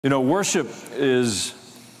You know, worship is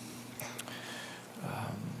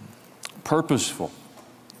purposeful.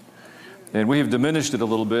 And we have diminished it a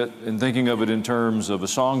little bit in thinking of it in terms of a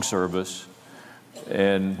song service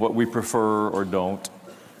and what we prefer or don't.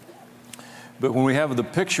 But when we have the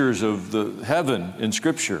pictures of the heaven in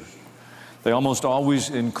Scripture, they almost always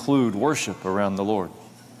include worship around the Lord.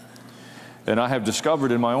 And I have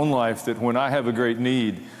discovered in my own life that when I have a great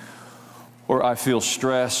need or I feel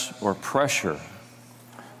stress or pressure,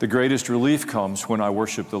 the greatest relief comes when I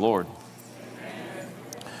worship the Lord.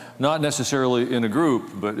 Not necessarily in a group,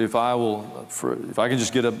 but if I can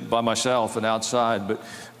just get up by myself and outside,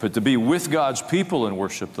 but to be with God's people and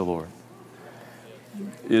worship the Lord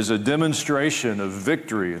is a demonstration of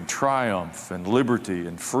victory and triumph and liberty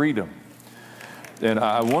and freedom. And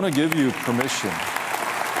I want to give you permission.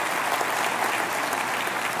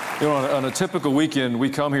 You know, on a typical weekend, we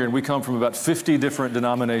come here and we come from about 50 different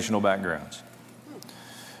denominational backgrounds.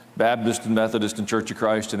 Baptist and Methodist and Church of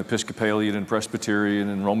Christ and Episcopalian and Presbyterian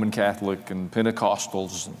and Roman Catholic and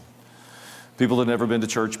Pentecostals and people that have never been to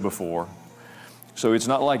church before. So it's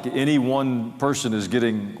not like any one person is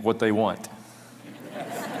getting what they want.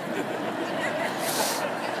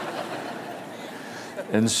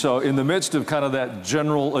 And so in the midst of kind of that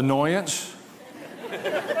general annoyance,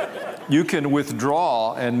 you can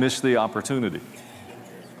withdraw and miss the opportunity.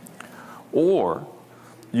 Or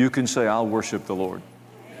you can say, I'll worship the Lord.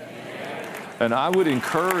 And I would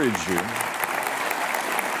encourage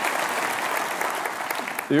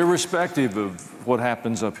you, irrespective of what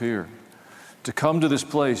happens up here, to come to this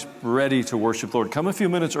place ready to worship the Lord. Come a few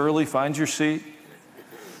minutes early, find your seat,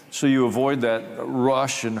 so you avoid that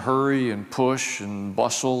rush and hurry and push and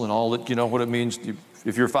bustle and all that, you know what it means.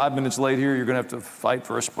 If you're 5 minutes late here, you're going to have to fight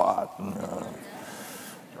for a spot.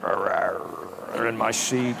 In my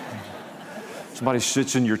seat. Somebody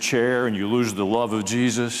sits in your chair and you lose the love of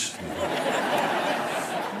Jesus.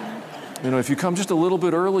 You know, if you come just a little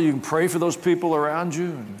bit early, you can pray for those people around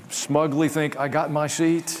you and smugly think, I got my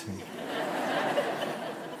seat.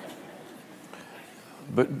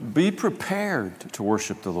 But be prepared to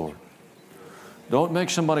worship the Lord. Don't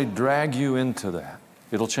make somebody drag you into that.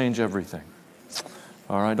 It'll change everything.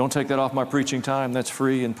 All right, don't take that off my preaching time. That's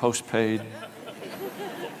free and post-paid.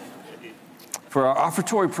 For our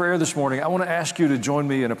offertory prayer this morning, I want to ask you to join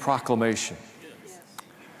me in a proclamation.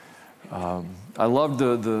 I love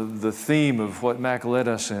the theme of what Mac led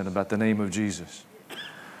us in about the name of Jesus.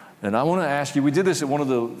 And I want to ask you, we did this at one of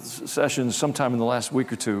the sessions sometime in the last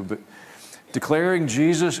week or two, but declaring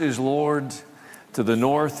Jesus is Lord to the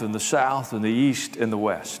north and the south and the east and the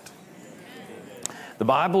west. The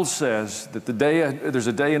Bible says that there's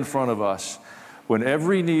a day in front of us when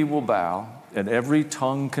every knee will bow and every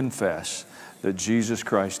tongue confess that Jesus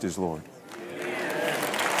Christ is Lord.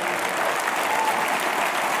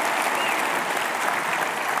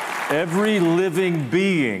 Every living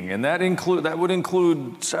being, and that would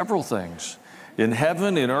include several things, in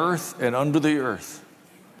heaven, in earth, and under the earth.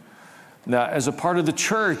 Now, as a part of the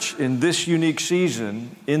church in this unique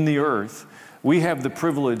season in the earth, we have the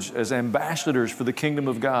privilege as ambassadors for the kingdom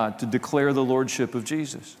of God to declare the lordship of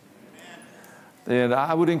Jesus. And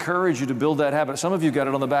I would encourage you to build that habit. Some of you got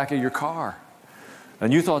it on the back of your car,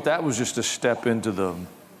 and you thought that was just a step into the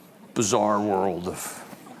bizarre world of...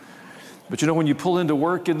 But you know, when you pull into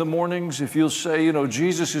work in the mornings, if you'll say, you know,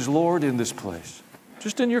 Jesus is Lord in this place,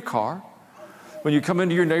 just in your car. When you come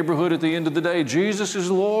into your neighborhood at the end of the day, Jesus is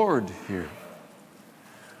Lord here.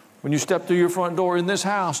 When you step through your front door in this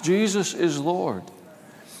house, Jesus is Lord.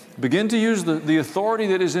 Begin to use the authority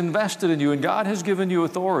that is invested in you, and God has given you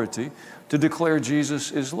authority to declare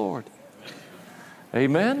Jesus is Lord.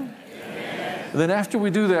 Amen? Amen. And then after we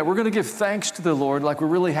do that, we're going to give thanks to the Lord like we're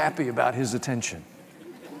really happy about His attention.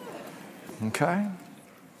 Okay?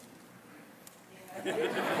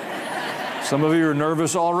 Some of you are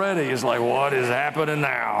nervous already. It's like, what is happening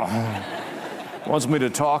now? Wants me to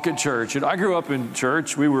talk at church. And I grew up in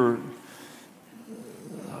church. We went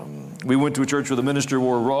to a church where the minister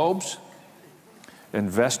wore robes and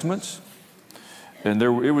vestments, and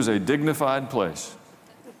it was a dignified place.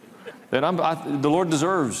 And the Lord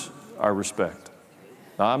deserves our respect.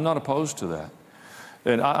 Now, I'm not opposed to that.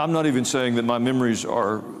 And I'm not even saying that my memories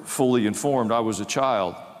are fully informed. I was a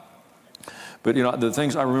child. But, you know, the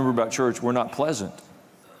things I remember about church were not pleasant.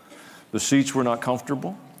 The seats were not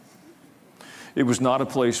comfortable. It was not a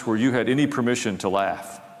place where you had any permission to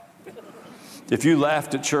laugh. If you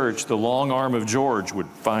laughed at church, the long arm of George would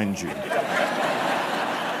find you.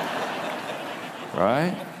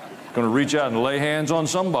 Right? Going to reach out and lay hands on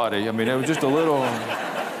somebody. I mean, it was just a little...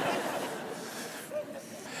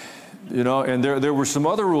 You know, and there were some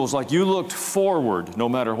other rules, like you looked forward no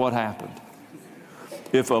matter what happened.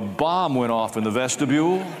 If a bomb went off in the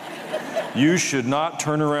vestibule, you should not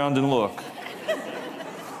turn around and look,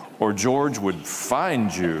 or George would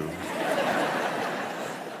find you.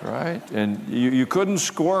 Right? And you couldn't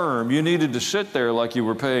squirm. You needed to sit there like you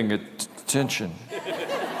were paying attention.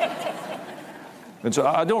 And so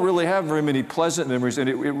I don't really have very many pleasant memories, and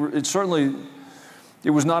it certainly, it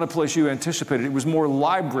was not a place you anticipated. It was more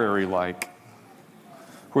library-like,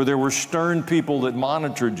 where there were stern people that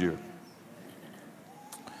monitored you.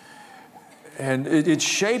 And it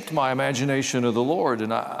shaped my imagination of the Lord,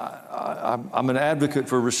 and I'm an advocate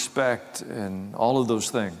for respect and all of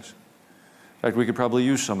those things. In fact, we could probably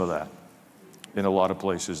use some of that in a lot of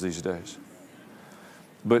places these days.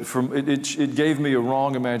 But it gave me a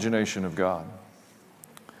wrong imagination of God.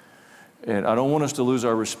 And I don't want us to lose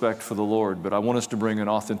our respect for the Lord, but I want us to bring an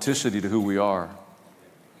authenticity to who we are.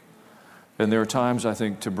 And there are times, I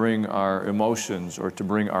think, to bring our emotions or to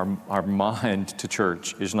bring our mind to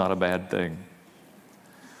church is not a bad thing.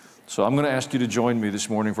 So I'm going to ask you to join me this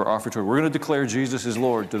morning for offertory. We're going to declare Jesus is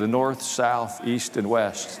Lord to the north, south, east, and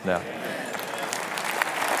west now.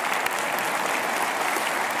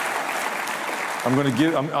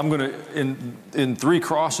 In 3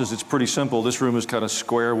 crosses, it's pretty simple. This room is kind of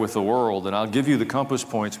square with the world, and I'll give you the compass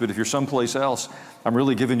points, but if you're someplace else, I'm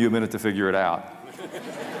really giving you a minute to figure it out.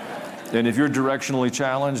 And if you're directionally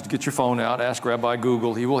challenged, get your phone out, ask Rabbi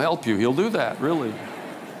Google. He will help you. He'll do that, really.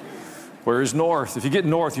 Where is north? If you get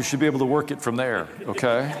north, you should be able to work it from there,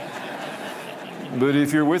 okay? But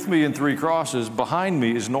if you're with me in 3 crosses, behind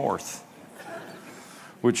me is north,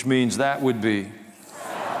 which means that would be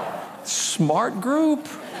smart group.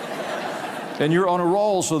 And you're on a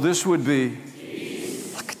roll, so this would be,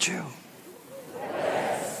 look at you.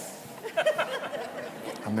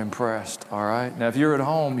 I'm impressed, all right? Now, if you're at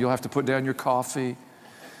home, you'll have to put down your coffee,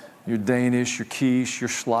 your Danish, your quiche, your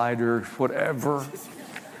slider, whatever.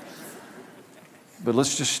 But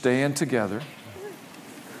let's just stand together.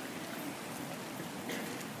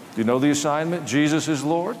 Do you know the assignment? Jesus is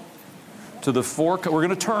Lord. To the 4, we're going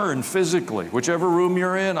to turn physically. Whichever room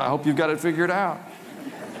you're in, I hope you've got it figured out.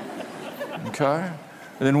 Okay?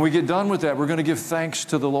 And then when we get done with that, we're going to give thanks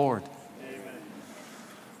to the Lord.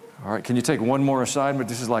 All right, can you take one more assignment?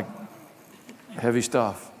 This is like heavy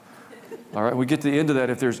stuff. All right, we get to the end of that.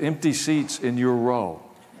 If there's empty seats in your row,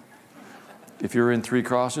 if you're in 3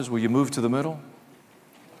 crosses, will you move to the middle?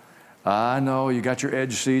 I know, you got your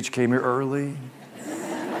edge seats, came here early.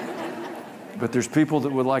 But there's people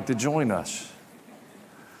that would like to join us.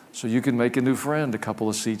 So you can make a new friend a couple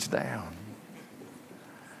of seats down.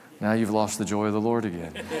 Now you've lost the joy of the Lord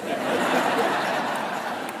again.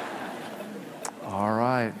 All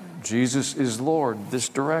right, Jesus is Lord, this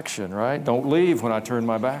direction, right? Don't leave when I turn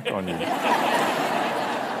my back on you.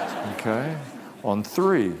 Okay, on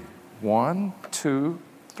 3. 1, 2,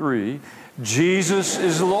 3. Jesus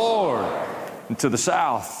is Lord. And to the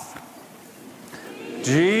south.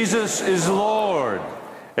 Jesus is Lord.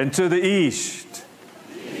 And to the east.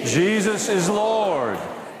 Jesus is Lord.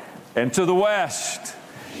 And to the west.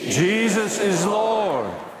 Jesus is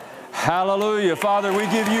Lord. Hallelujah. Father, we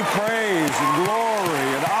give you praise and glory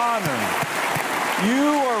and honor.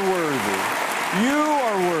 You are worthy. You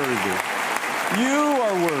are worthy. You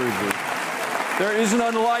are worthy. There is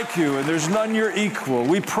none like you, and there's none your equal.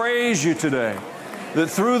 We praise you today that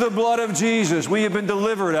through the blood of Jesus, we have been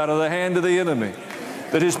delivered out of the hand of the enemy,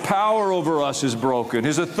 that his power over us is broken,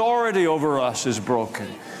 his authority over us is broken,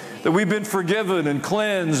 that we've been forgiven and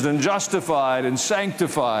cleansed and justified and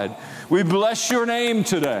sanctified. We bless your name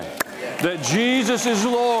today, that Jesus is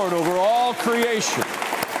Lord over all creation.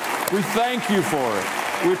 We thank you for it.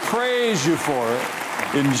 We praise you for it.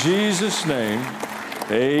 In Jesus' name,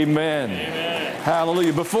 amen. Amen.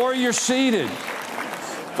 Hallelujah. Before you're seated,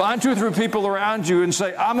 find 2 or 3 people around you and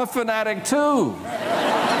say, I'm a fanatic too. All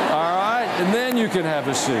right? And then you can have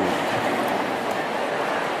a seat.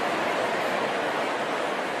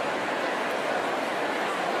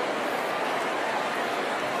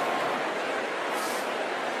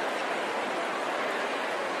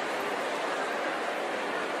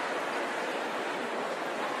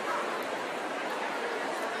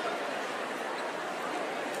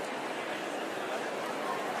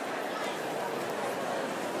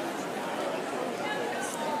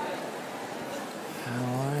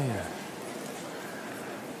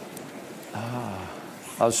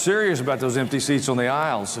 I was serious about those empty seats on the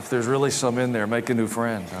aisles. If there's really some in there, make a new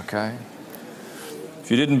friend, okay?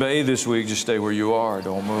 If you didn't bathe this week, just stay where you are.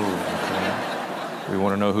 Don't move, okay? We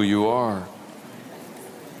want to know who you are.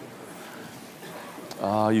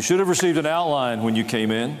 You should have received an outline when you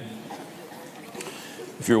came in.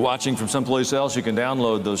 If you're watching from someplace else, you can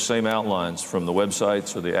download those same outlines from the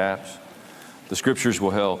websites or the apps. The scriptures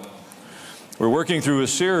will help. We're working through a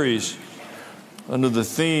series under the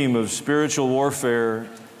theme of spiritual warfare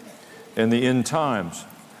and the end times.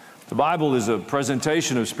 The Bible is a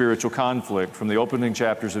presentation of spiritual conflict from the opening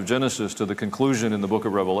chapters of Genesis to the conclusion in the book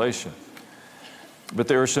of Revelation. But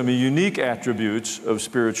there are some unique attributes of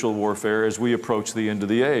spiritual warfare as we approach the end of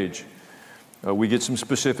the age. We get some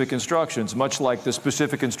specific instructions, much like the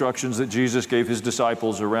specific instructions that Jesus gave his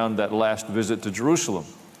disciples around that last visit to Jerusalem.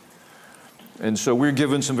 And so we're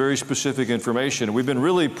given some very specific information. We've been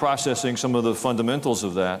really processing some of the fundamentals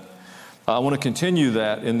of that. I want to continue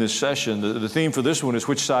that in this session. The theme for this one is,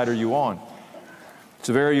 which side are you on? It's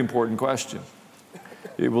a very important question.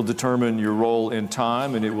 It will determine your role in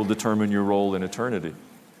time, and it will determine your role in eternity.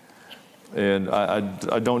 And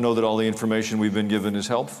I don't know that all the information we've been given is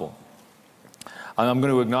helpful. I'm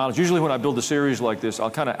going to acknowledge, usually when I build a series like this,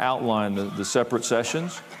 I'll kind of outline the separate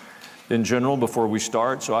sessions in general before we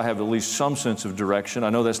start, so I have at least some sense of direction.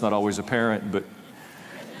 I know that's not always apparent, but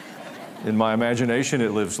in my imagination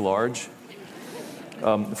it lives large.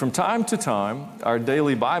 From time to time, our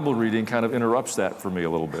daily Bible reading kind of interrupts that for me a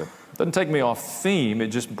little bit. It doesn't take me off theme, it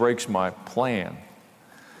just breaks my plan,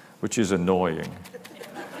 which is annoying.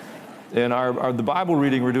 And the Bible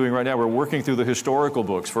reading we're doing right now, we're working through the historical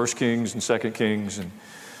books, 1 Kings and 2 Kings, and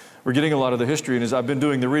we're getting a lot of the history. And as I've been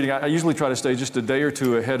doing the reading, I usually try to stay just a day or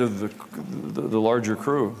two ahead of the larger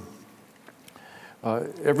crew.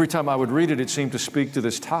 Every time I would read it, it seemed to speak to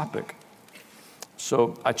this topic.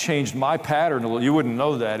 So I changed my pattern a little. You wouldn't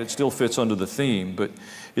know that. It still fits under the theme, but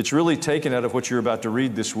it's really taken out of what you're about to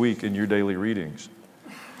read this week in your daily readings,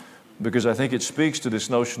 because I think it speaks to this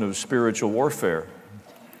notion of spiritual warfare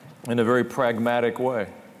in a very pragmatic way.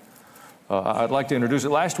 I'd like to introduce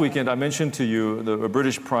it. Last weekend, I mentioned to you the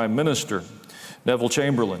British Prime Minister, Neville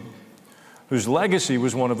Chamberlain, whose legacy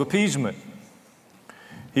was one of appeasement.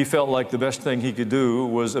 He felt like the best thing he could do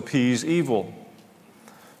was appease evil.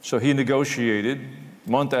 So he negotiated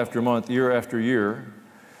month after month, year after year,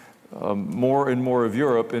 more and more of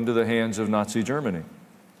Europe into the hands of Nazi Germany,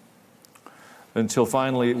 until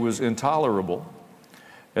finally it was intolerable.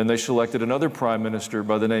 And they selected another prime minister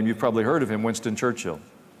by the name, you've probably heard of him, Winston Churchill.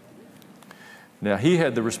 Now, he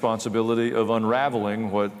had the responsibility of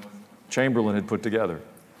unraveling what Chamberlain had put together.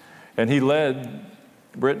 And he led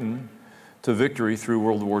Britain to victory through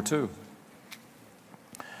World War II.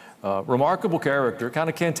 Remarkable character, kind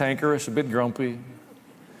of cantankerous, a bit grumpy.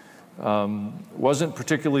 Wasn't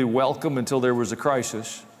particularly welcome until there was a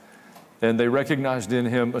crisis. And they recognized in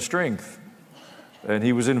him a strength. And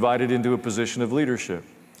he was invited into a position of leadership.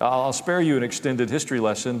 I'll spare you an extended history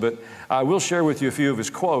lesson, but I will share with you a few of his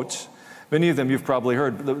quotes. Many of them you've probably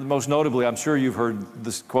heard. Most notably, I'm sure you've heard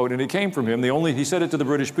this quote, and it came from him. He said it to the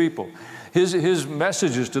British people. His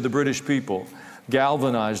messages to the British people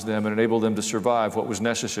galvanized them and enabled them to survive what was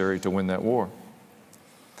necessary to win that war.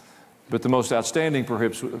 But the most outstanding,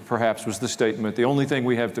 perhaps, was the statement, the only thing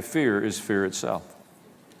we have to fear is fear itself.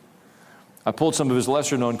 I pulled some of his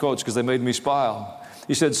lesser-known quotes because they made me smile.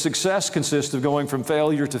 He said, success consists of going from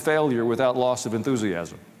failure to failure without loss of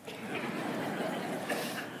enthusiasm.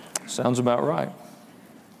 Sounds about right.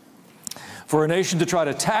 For a nation to try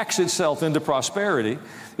to tax itself into prosperity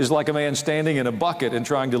is like a man standing in a bucket and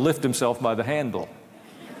trying to lift himself by the handle.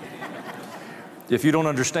 If you don't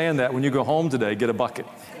understand that, when you go home today, get a bucket.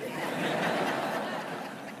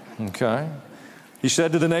 Okay? He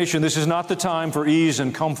said to the nation, this is not the time for ease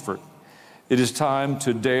and comfort. It is time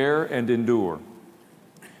to dare and endure.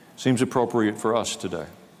 Seems appropriate for us today.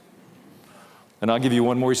 And I'll give you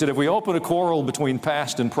one more. He said, if we open a quarrel between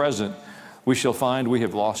past and present, we shall find we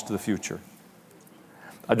have lost the future.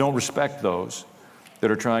 I don't respect those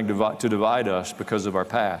that are trying to divide us because of our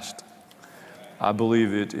past. I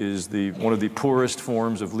believe it is one of the poorest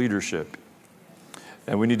forms of leadership,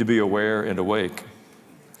 and we need to be aware and awake.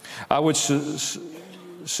 I would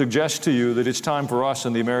suggest to you that it's time for us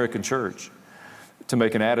in the American church to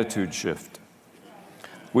make an attitude shift.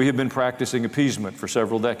 We have been practicing appeasement for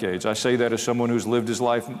several decades. I say that as someone who's lived his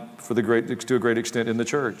life to a great extent in the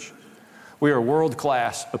church. We are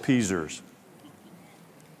world-class appeasers.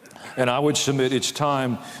 And I would submit it's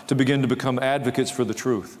time to begin to become advocates for the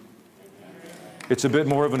truth. It's a bit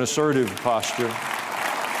more of an assertive posture.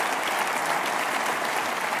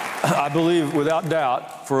 I believe, without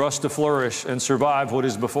doubt, for us to flourish and survive what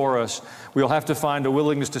is before us, we'll have to find a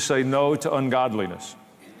willingness to say no to ungodliness.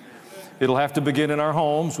 It'll have to begin in our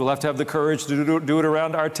homes. We'll have to have the courage to do it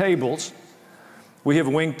around our tables. We have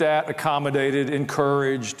winked at, accommodated,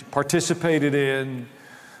 encouraged, participated in,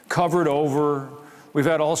 covered over We've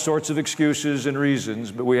had all sorts of excuses and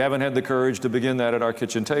reasons, but we haven't had the courage to begin that at our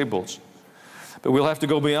kitchen tables. But we'll have to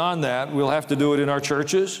go beyond that. We'll have to do it in our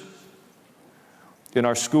churches, in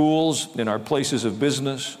our schools, in our places of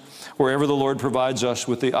business, wherever the Lord provides us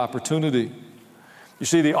with the opportunity. You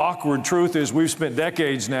see, the awkward truth is we've spent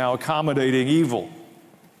decades now accommodating evil.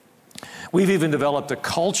 We've even developed a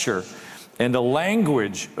culture and a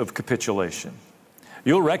language of capitulation.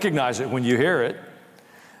 You'll recognize it when you hear it.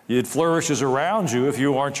 It flourishes around you if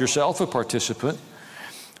you aren't yourself a participant.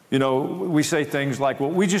 You know, we say things like, well,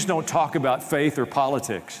 we just don't talk about faith or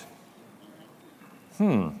politics.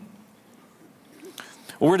 Well,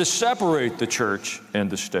 we're to separate the church and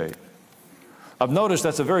the state. I've noticed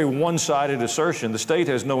that's a very one-sided assertion. The state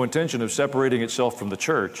has no intention of separating itself from the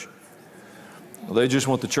church. Well, they just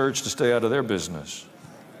want the church to stay out of their business.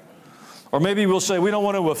 Or maybe we'll say we don't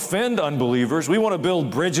want to offend unbelievers. We want to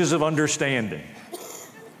build bridges of understanding.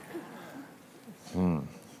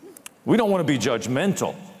 We don't want to be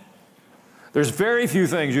judgmental. There's very few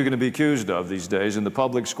things you're going to be accused of these days in the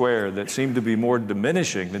public square that seem to be more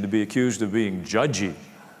diminishing than to be accused of being judgy.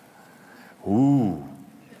 Ooh.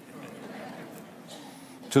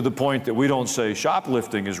 To the point that we don't say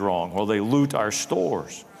shoplifting is wrong, or they loot our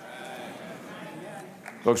stores.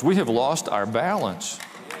 Folks, we have lost our balance.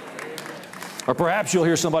 Or perhaps you'll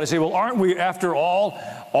hear somebody say, well, aren't we, after all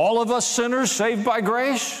of us sinners saved by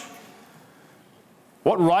grace?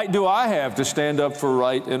 What right do I have to stand up for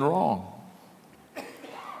right and wrong?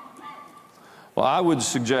 Well, I would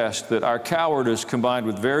suggest that our cowardice combined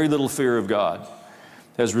with very little fear of God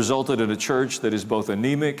has resulted in a church that is both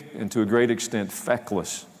anemic and to a great extent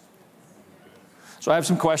feckless. So I have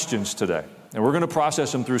some questions today, and we're going to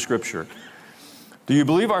process them through Scripture. Do you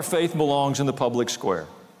believe our faith belongs in the public square?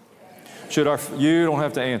 You don't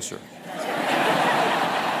have to answer.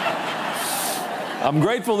 I'm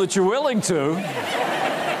grateful that you're willing to.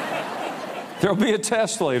 There'll be a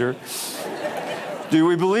test later. Do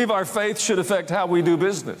we believe our faith should affect how we do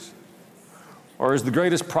business? Or is the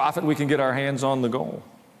greatest profit we can get our hands on the goal?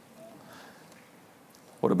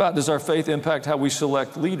 What about, does our faith impact how we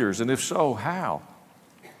select leaders? And if so, how?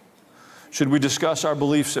 Should we discuss our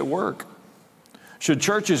beliefs at work? Should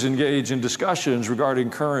churches engage in discussions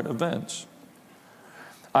regarding current events?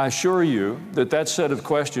 I assure you that that set of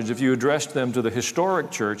questions, if you addressed them to the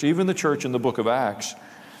historic church, even the church in the book of Acts,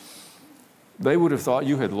 they would have thought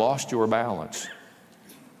you had lost your balance.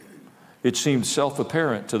 It seemed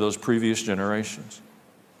self-apparent to those previous generations.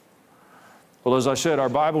 Well, as I said, our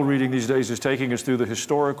Bible reading these days is taking us through the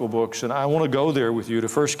historical books, and I want to go there with you to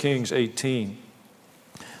 1 Kings 18.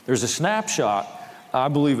 There's a snapshot, I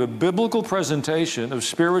believe, a biblical presentation of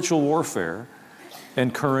spiritual warfare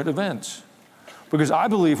and current events. Because I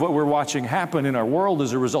believe what we're watching happen in our world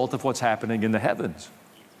is a result of what's happening in the heavens.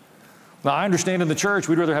 Now, I understand in the church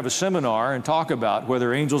we'd rather have a seminar and talk about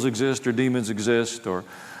whether angels exist or demons exist or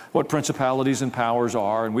what principalities and powers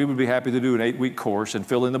are, and we would be happy to do an 8-week course and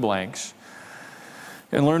fill in the blanks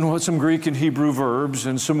and learn what some Greek and Hebrew verbs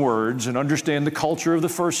and some words and understand the culture of the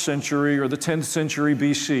 1st century or the 10th century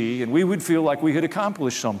BC, and we would feel like we had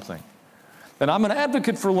accomplished something. And I'm an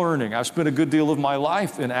advocate for learning. I've spent a good deal of my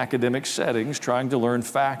life in academic settings trying to learn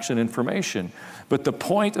facts and information. But the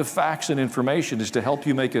point of facts and information is to help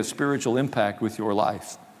you make a spiritual impact with your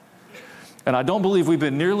life. And I don't believe we've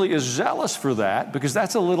been nearly as zealous for that because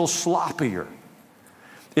that's a little sloppier.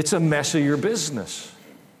 It's a messier business.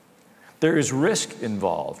 There is risk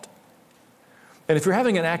involved. And if you're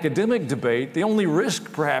having an academic debate, the only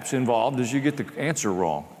risk perhaps involved is you get the answer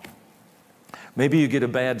wrong. Maybe you get a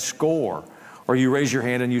bad score, or you raise your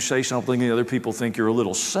hand and you say something and other people think you're a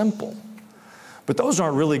little simple. But those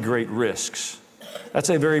aren't really great risks. That's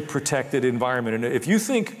a very protected environment. And if you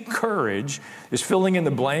think courage is filling in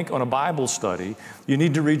the blank on a Bible study, you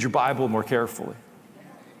need to read your Bible more carefully.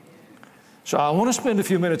 So I want to spend a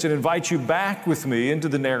few minutes and invite you back with me into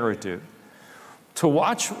the narrative to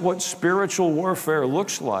watch what spiritual warfare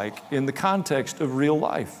looks like in the context of real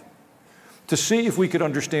life, to see if we could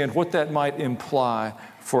understand what that might imply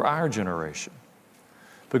for our generation.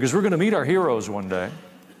 Because we're going to meet our heroes one day,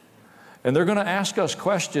 and they're going to ask us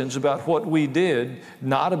questions about what we did,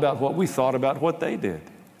 not about what we thought about what they did.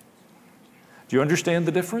 Do you understand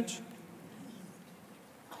the difference?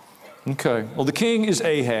 Okay. Well, the king is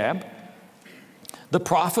Ahab. The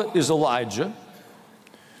prophet is Elijah.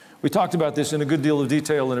 We talked about this in a good deal of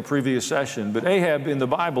detail in a previous session, but Ahab in the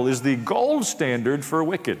Bible is the gold standard for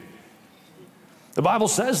wicked. The Bible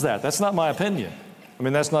says that. That's not my opinion. I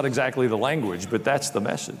mean, that's not exactly the language, but that's the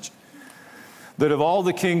message. That of all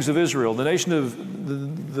the kings of Israel, the nation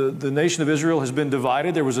of Israel has been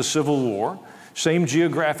divided. There was a civil war. Same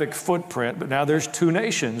geographic footprint, but now there's two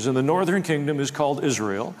nations, and the northern kingdom is called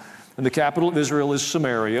Israel, and the capital of Israel is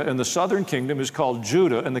Samaria, and the southern kingdom is called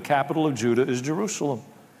Judah, and the capital of Judah is Jerusalem.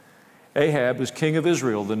 Ahab is king of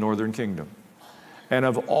Israel, the northern kingdom. And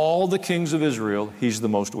of all the kings of Israel, he's the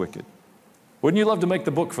most wicked. Wouldn't you love to make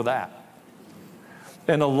the book for that?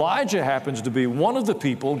 And Elijah happens to be one of the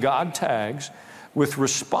people God tags with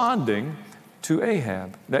responding to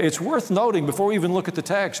Ahab. Now, it's worth noting, before we even look at the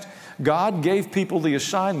text, God gave people the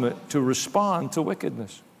assignment to respond to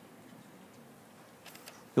wickedness.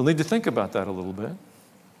 You'll need to think about that a little bit.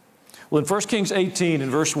 Well, in 1 Kings 18, in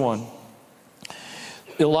verse 1,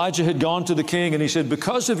 Elijah had gone to the king and he said,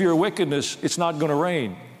 because of your wickedness, it's not going to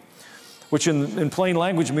rain, which in plain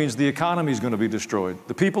language means the economy is going to be destroyed.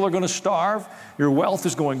 The people are going to starve. Your wealth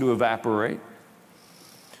is going to evaporate.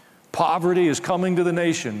 Poverty is coming to the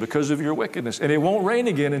nation because of your wickedness, and it won't rain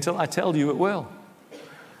again until I tell you it will.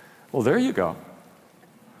 Well, there you go.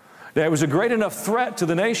 Now, it was a great enough threat to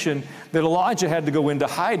the nation that Elijah had to go into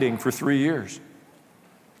hiding for 3 years.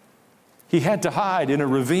 He had to hide in a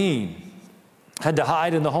ravine, had to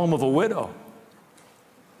hide in the home of a widow.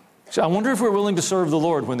 So I wonder if we're willing to serve the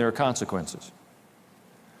Lord when there are consequences.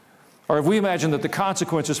 Or if we imagine that the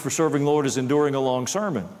consequences for serving the Lord is enduring a long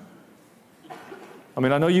sermon. I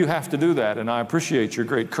mean, I know you have to do that, and I appreciate your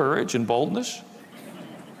great courage and boldness.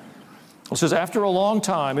 It says, after a long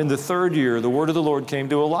time, in the 3rd year, the word of the Lord came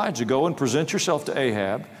to Elijah, go and present yourself to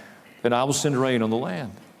Ahab, and I will send rain on the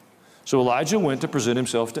land. So Elijah went to present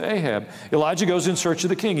himself to Ahab. Elijah goes in search of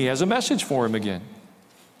the king. He has a message for him again.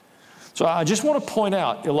 So I just want to point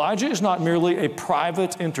out, Elijah is not merely a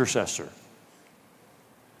private intercessor.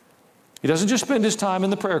 He doesn't just spend his time in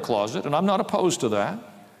the prayer closet, and I'm not opposed to that.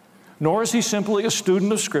 Nor is he simply a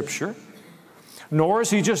student of Scripture. Nor is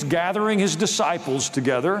he just gathering his disciples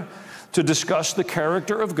together to discuss the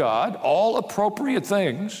character of God, all appropriate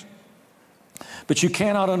things. But you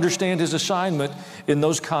cannot understand his assignment in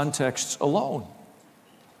those contexts alone.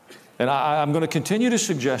 And I'm going to continue to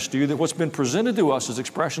suggest to you that what's been presented to us as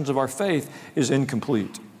expressions of our faith is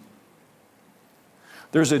incomplete.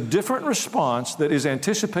 There's a different response that is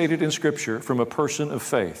anticipated in Scripture from a person of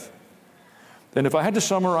faith. And if I had to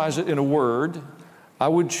summarize it in a word, I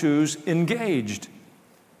would choose engaged.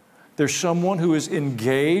 There's someone who is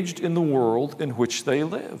engaged in the world in which they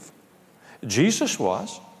live. Jesus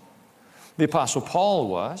was. The Apostle Paul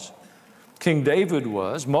was. King David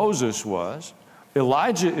was. Moses was.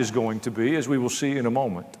 Elijah is going to be, as we will see in a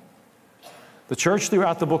moment. The church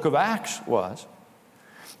throughout the book of Acts was.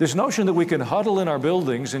 This notion that we can huddle in our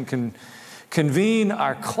buildings and convene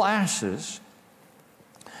our classes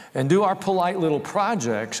and do our polite little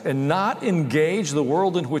projects and not engage the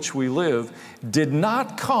world in which we live did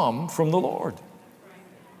not come from the Lord.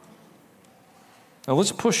 Now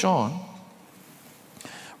let's push on.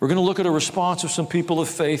 We're going to look at a response of some people of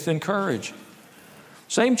faith and courage.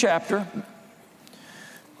 Same chapter.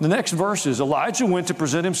 The next verse is, Elijah went to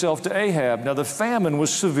present himself to Ahab. Now the famine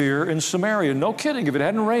was severe in Samaria. No kidding, if it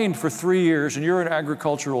hadn't rained for 3 years and you're an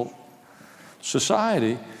agricultural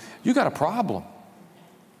society, you got a problem.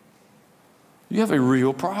 You have a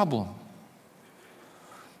real problem.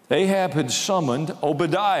 Ahab had summoned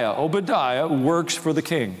Obadiah. Obadiah works for the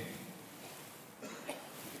king.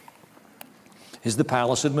 He's the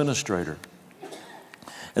palace administrator.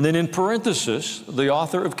 And then in parenthesis, the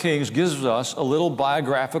author of Kings gives us a little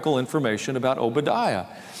biographical information about Obadiah.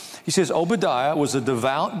 He says, Obadiah was a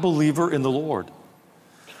devout believer in the Lord.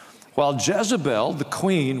 While Jezebel, the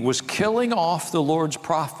queen, was killing off the Lord's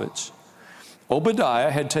prophets,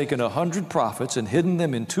 Obadiah had taken 100 prophets and hidden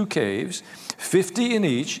them in 2 caves, 50 in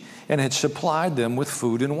each, and had supplied them with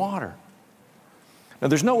food and water. Now,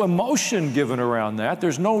 there's no emotion given around that.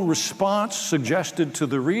 There's no response suggested to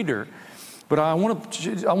the reader. But I want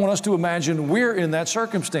us to imagine we're in that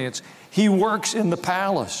circumstance. He works in the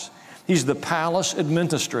palace. He's the palace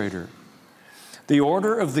administrator. The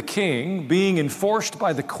order of the king, being enforced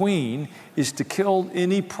by the queen, is to kill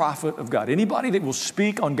any prophet of God. Anybody that will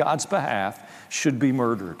speak on God's behalf should be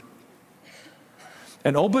murdered.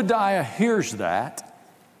 And Obadiah hears that.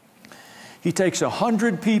 He takes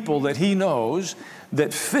 100 people that he knows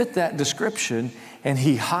that fit that description, and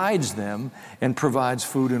he hides them and provides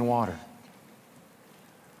food and water.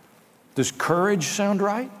 Does courage sound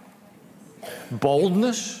right?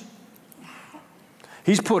 Boldness?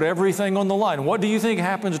 He's put everything on the line. What do you think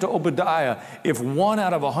happens to Obadiah if 1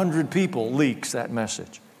 out of 100 people leaks that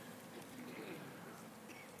message?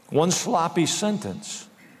 One sloppy sentence,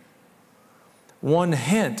 one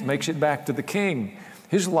hint makes it back to the king.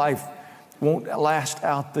 His life won't last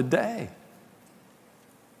out the day.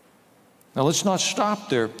 Now let's not stop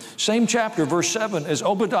there. Same chapter, verse 7, as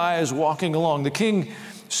Obadiah is walking along, the king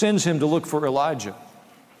sends him to look for Elijah.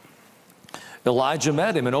 Elijah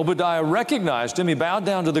met him, and Obadiah recognized him. He bowed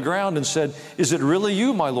down to the ground and said, "Is it really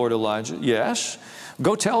you, my lord Elijah?" "Yes."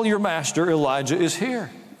 "Go tell your master Elijah is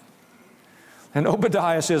here." And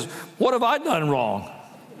Obadiah says, "What have I done wrong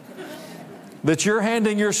that you're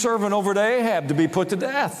handing your servant over to Ahab to be put to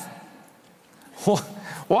death?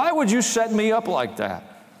 Why would you set me up like that?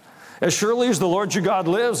 As surely as the Lord your God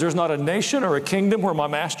lives, there's not a nation or a kingdom where my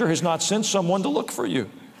master has not sent someone to look for you.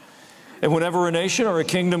 And whenever a nation or a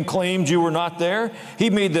kingdom claimed you were not there,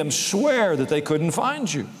 he made them swear that they couldn't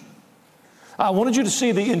find you." I wanted you to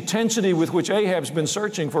see the intensity with which Ahab's been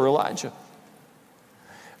searching for Elijah.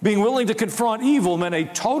 Being willing to confront evil meant a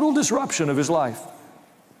total disruption of his life,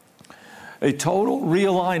 a total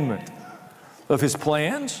realignment of his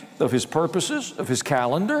plans, of his purposes, of his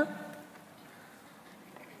calendar.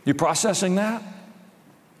 You processing that?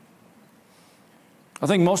 I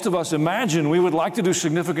think most of us imagine we would like to do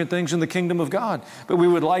significant things in the kingdom of God, but we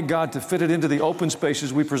would like God to fit it into the open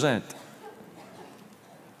spaces we present.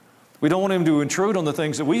 We don't want Him to intrude on the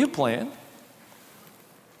things that we have planned.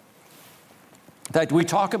 In fact, we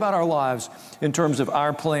talk about our lives in terms of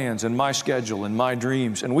our plans and my schedule and my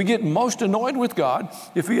dreams, and we get most annoyed with God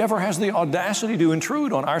if He ever has the audacity to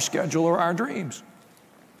intrude on our schedule or our dreams,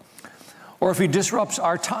 or if He disrupts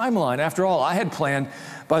our timeline. After all, I had planned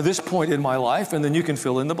by this point in my life, and then you can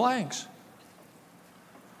fill in the blanks.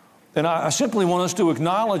 And I simply want us to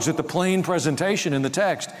acknowledge that the plain presentation in the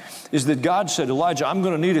text is that God said, "Elijah, I'm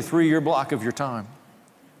going to need a 3-year block of your time.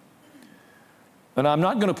 And I'm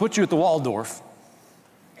not going to put you at the Waldorf.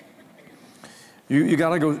 You got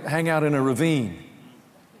to go hang out in a ravine.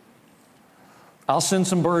 I'll send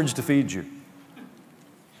some birds to feed you."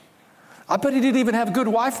 I bet he didn't even have good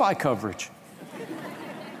Wi-Fi coverage.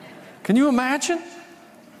 Can you imagine?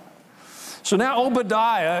 So now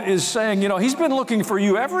Obadiah is saying, he's been looking for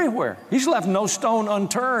you everywhere. He's left no stone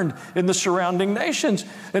unturned in the surrounding nations.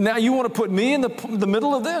 And now you want to put me in the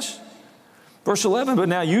middle of this? Verse 11, "But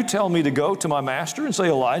now you tell me to go to my master and say,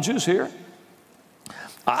 Elijah is here.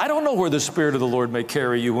 I don't know where the Spirit of the Lord may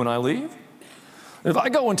carry you when I leave. If I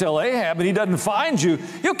go and tell Ahab and he doesn't find you,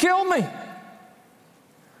 he'll kill me."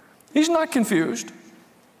 He's not confused.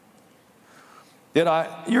 "Yet I,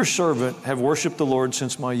 your servant, have worshiped the Lord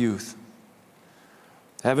since my youth.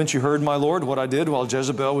 Haven't you heard, my Lord, what I did while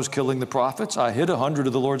Jezebel was killing the prophets? I hid 100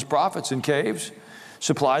 of the Lord's prophets in caves,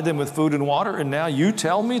 supplied them with food and water, and now you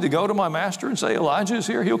tell me to go to my master and say, Elijah is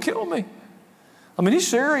here, he'll kill me." I mean, he's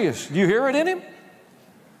serious. Do you hear it in him?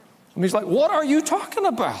 I mean, he's like, "What are you talking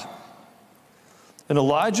about?" And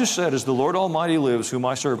Elijah said, "As the Lord Almighty lives, whom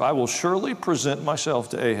I serve, I will surely present myself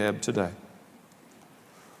to Ahab today."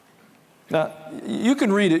 Now, you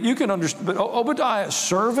can read it, you can understand, but Obadiah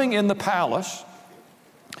serving in the palace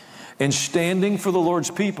and standing for the Lord's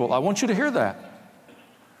people. I want you to hear that.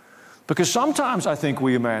 Because sometimes I think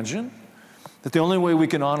we imagine that the only way we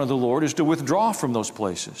can honor the Lord is to withdraw from those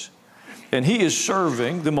places. And he is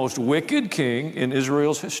serving the most wicked king in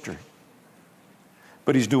Israel's history.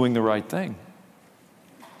 But he's doing the right thing.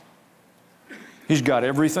 He's got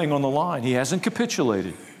everything on the line. He hasn't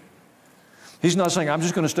capitulated. He's not saying, "I'm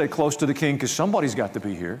just going to stay close to the king because somebody's got to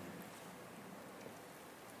be here."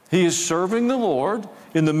 He is serving the Lord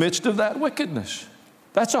in the midst of that wickedness.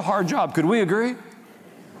 That's a hard job. Could we agree?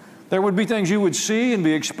 There would be things you would see and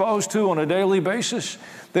be exposed to on a daily basis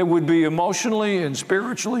that would be emotionally and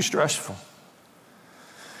spiritually stressful.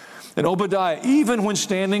 And Obadiah, even when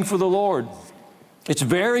standing for the Lord, it's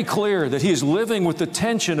very clear that he is living with the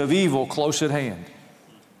tension of evil close at hand.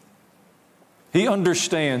 He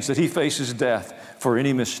understands that he faces death for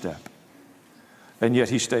any misstep, and yet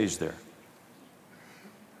he stays there.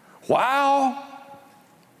 Wow.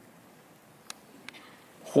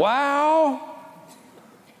 Wow.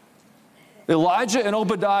 Elijah and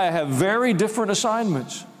Obadiah have very different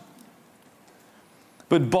assignments,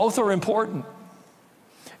 but both are important,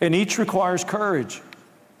 and each requires courage.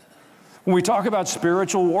 When we talk about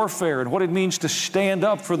spiritual warfare and what it means to stand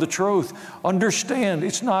up for the truth, understand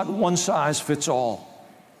it's not one size fits all.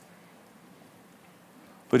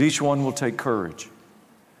 But each one will take courage.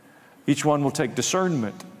 Each one will take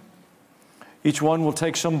discernment. Each one will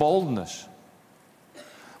take some boldness.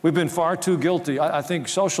 We've been far too guilty. I think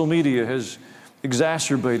social media has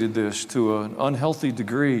exacerbated this to an unhealthy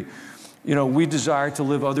degree. We desire to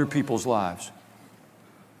live other people's lives.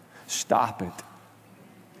 Stop it.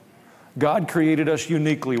 God created us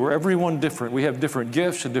uniquely. We're everyone different. We have different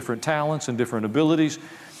gifts and different talents and different abilities.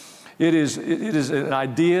 It is an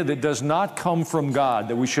idea that does not come from God,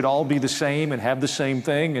 that we should all be the same and have the same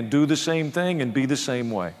thing and do the same thing and be the same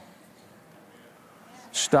way.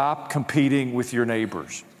 Stop competing with your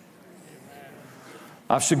neighbors.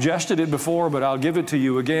 I've suggested it before, but I'll give it to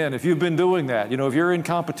you again. If you've been doing that, if you're in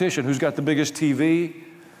competition, who's got the biggest TV?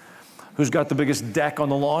 Who's got the biggest deck on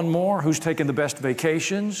the lawnmower? Who's taken the best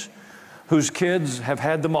vacations? Whose kids have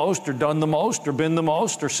had the most or done the most or been the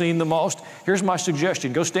most or seen the most? Here's my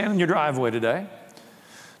suggestion. Go stand in your driveway today,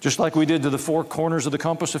 just like we did to the four corners of the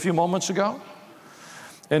compass a few moments ago,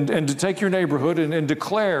 and to take your neighborhood and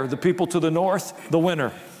declare the people to the north the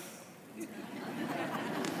winner.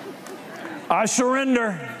 I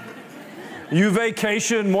surrender. You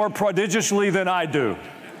vacation more prodigiously than I do.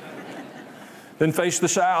 Then face the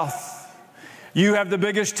south. You have the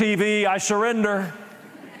biggest TV. I surrender.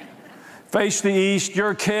 Face the east.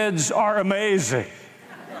 Your kids are amazing.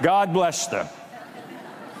 God bless them.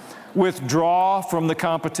 Withdraw from the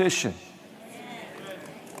competition.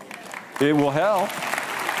 It will help.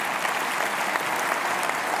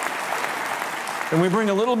 And we bring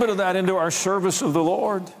a little bit of that into our service of the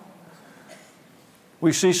Lord.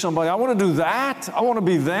 We see somebody, I want to do that. I want to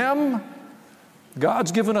be them.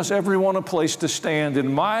 God's given us everyone a place to stand.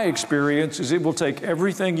 In my experience, is it will take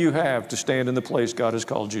everything you have to stand in the place God has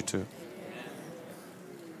called you to.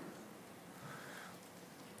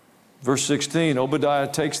 Verse 16,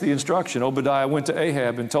 Obadiah takes the instruction. Obadiah went to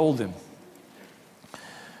Ahab and told him.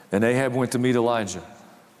 And Ahab went to meet Elijah.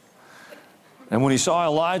 And when he saw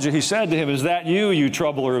Elijah, he said to him, is that you, you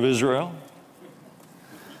troubler of Israel?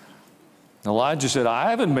 Elijah said, I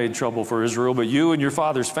haven't made trouble for Israel, but you and your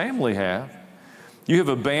father's family have. You have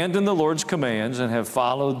abandoned the Lord's commands and have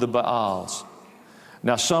followed the Baals.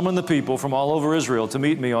 Now summon the people from all over Israel to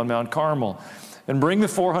meet me on Mount Carmel, and bring the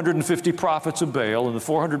 450 prophets of Baal and the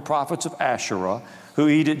 400 prophets of Asherah who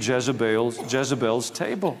eat at Jezebel's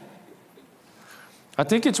table. I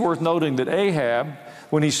think it's worth noting that Ahab,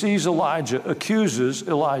 when he sees Elijah, accuses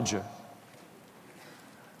Elijah.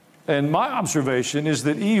 And my observation is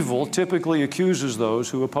that evil typically accuses those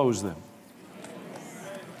who oppose them.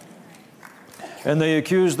 And they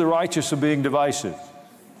accuse the righteous of being divisive.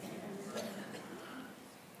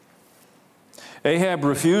 Ahab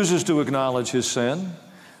refuses to acknowledge his sin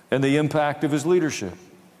and the impact of his leadership.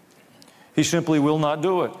 He simply will not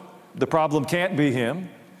do it. The problem can't be him.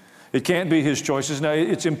 It can't be his choices. Now,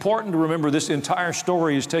 it's important to remember this entire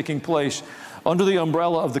story is taking place under the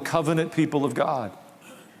umbrella of the covenant people of God.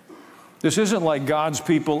 This isn't like God's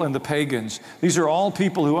people and the pagans. These are all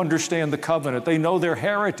people who understand the covenant. They know their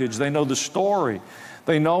heritage. They know the story.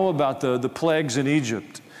 They know about the plagues in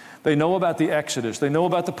Egypt. They know about the Exodus. They know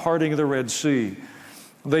about the parting of the Red Sea.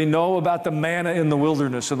 They know about the manna in the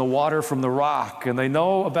wilderness and the water from the rock. And they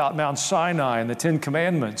know about Mount Sinai and the Ten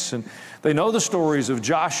Commandments. And they know the stories of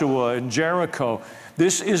Joshua and Jericho.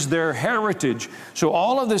 This is their heritage. So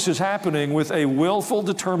all of this is happening with a willful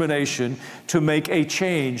determination to make a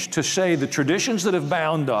change, to say the traditions that have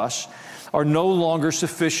bound us are no longer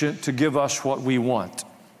sufficient to give us what we want.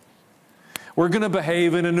 We're going to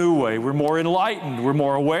behave in a new way. We're more enlightened. We're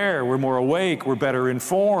more aware. We're more awake. We're better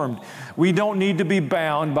informed. We don't need to be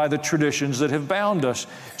bound by the traditions that have bound us.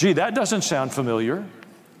 Gee, that doesn't sound familiar.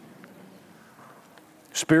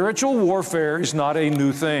 Spiritual warfare is not a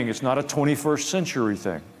new thing. It's not a 21st century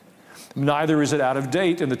thing. Neither is it out of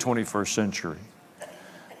date in the 21st century.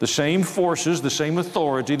 The same forces, the same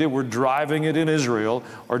authority that were driving it in Israel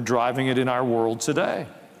are driving it in our world today.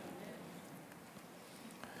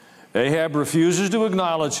 Ahab refuses to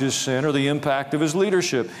acknowledge his sin or the impact of his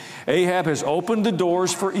leadership. Ahab has opened the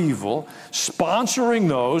doors for evil, sponsoring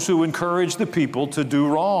those who encourage the people to do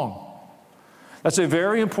wrong. That's a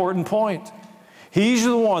very important point. He's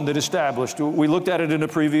the one that established, we looked at it in a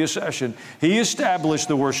previous session, he established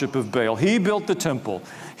the worship of Baal. He built the temple.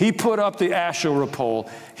 He put up the Asherah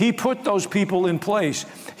pole. He put those people in place.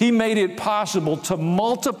 He made it possible to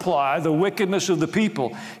multiply the wickedness of the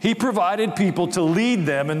people. He provided people to lead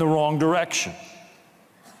them in the wrong direction.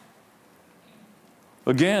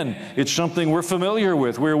 Again, it's something we're familiar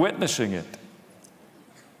with. We're witnessing it.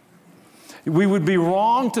 We would be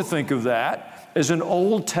wrong to think of that as an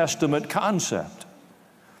Old Testament concept.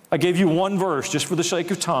 I gave you one verse just for the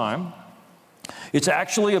sake of time. It's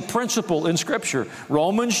actually a principle in Scripture.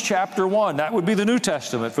 Romans chapter 1. That would be the New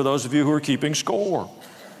Testament for those of you who are keeping score.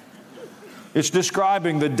 It's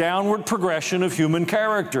describing the downward progression of human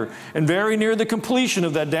character. And very near the completion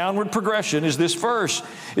of that downward progression is this verse.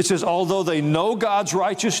 It says, although they know God's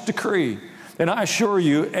righteous decree, and I assure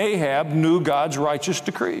you, Ahab knew God's righteous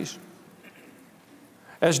decrees,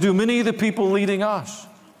 as do many of the people leading us.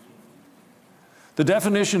 The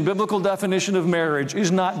definition, biblical definition of marriage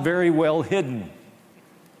is not very well hidden.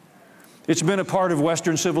 It's been a part of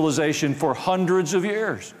Western civilization for hundreds of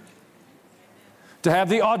years. To have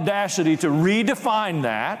the audacity to redefine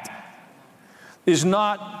that is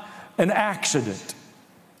not an accident.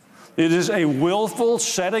 It is a willful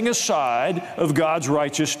setting aside of God's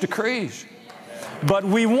righteous decrees. But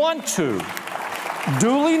we want to.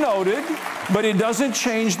 Duly noted, but it doesn't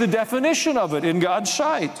change the definition of it in God's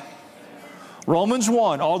sight. Romans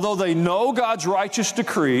 1, although they know God's righteous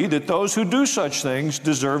decree that those who do such things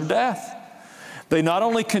deserve death, they not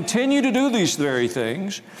only continue to do these very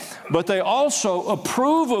things, but they also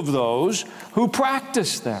approve of those who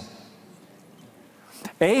practice them.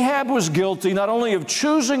 Ahab was guilty not only of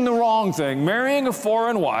choosing the wrong thing, marrying a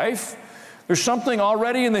foreign wife. There's something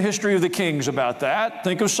already in the history of the kings about that.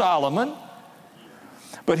 Think of Solomon.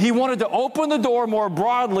 But he wanted to open the door more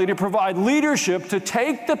broadly to provide leadership to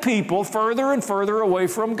take the people further and further away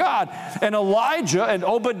from God. And Elijah and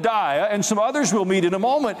Obadiah and some others we'll meet in a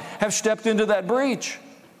moment have stepped into that breach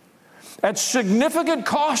at significant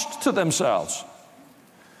cost to themselves.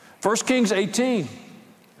 1 Kings 18.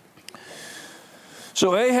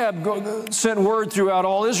 So Ahab sent word throughout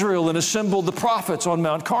all Israel and assembled the prophets on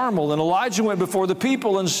Mount Carmel. And Elijah went before the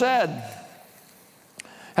people and said,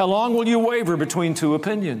 how long will you waver between two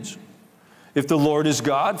opinions? If the Lord is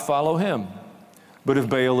God, follow Him. But if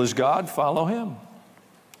Baal is God, follow him.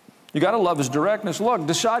 You got to love His directness. Look,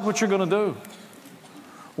 decide what you're going to do.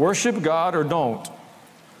 Worship God or don't.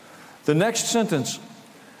 The next sentence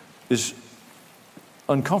is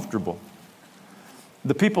uncomfortable.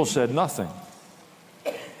 The people said nothing.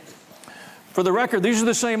 For the record, these are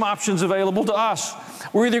the same options available to us.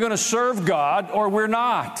 We're either going to serve God or we're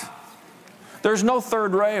not. There's no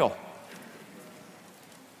third rail.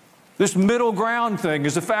 This middle ground thing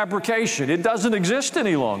is a fabrication. It doesn't exist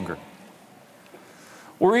any longer.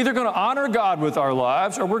 We're either going to honor God with our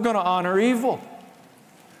lives or we're going to honor evil.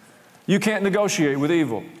 You can't negotiate with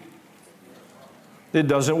evil. It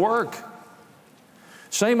doesn't work.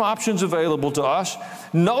 Same options available to us.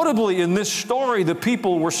 Notably, in this story, the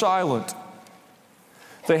people were silent.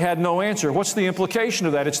 They had no answer. What's the implication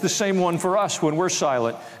of that? It's the same one for us when we're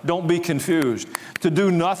silent. Don't be confused. To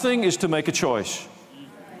do nothing is to make a choice.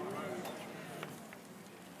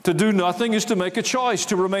 To do nothing is to make a choice.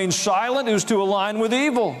 To remain silent is to align with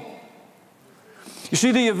evil. You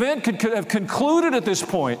see, the event could have concluded at this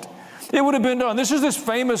point. It would have been done. This is this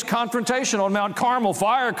famous confrontation on Mount Carmel.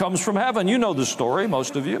 Fire comes from heaven. You know the story,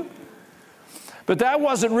 most of you. But that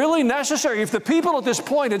wasn't really necessary. If the people at this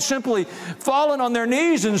point had simply fallen on their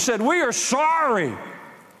knees and said, we are sorry.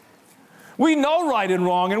 We know right and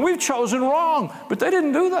wrong, and we've chosen wrong. But they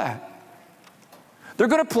didn't do that. They're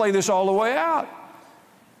going to play this all the way out.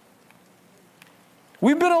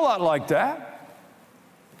 We've been a lot like that.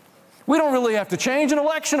 We don't really have to change. An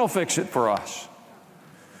election will fix it for us.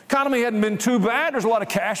 Economy hadn't been too bad. There's a lot of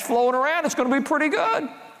cash flowing around. It's going to be pretty good.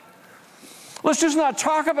 Let's just not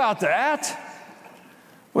talk about that.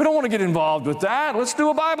 We don't want to get involved with that. Let's do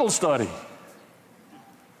a Bible study.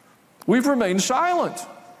 We've remained silent.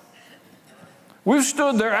 We've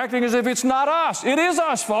stood there acting as if it's not us. It is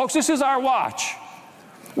us, folks. This is our watch.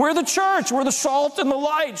 We're the church. We're the salt and the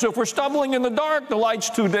light. So if we're stumbling in the dark, the light's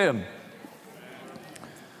too dim.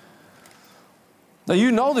 Now,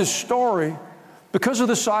 you know this story. Because of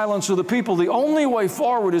the silence of the people, the only way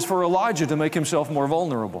forward is for Elijah to make himself more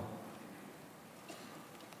vulnerable.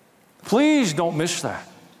 Please don't miss that.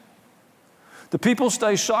 The people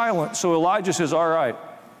stay silent, so Elijah says, all right,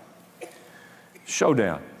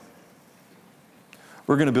 showdown.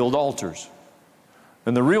 We're going to build altars,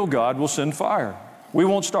 and the real God will send fire. We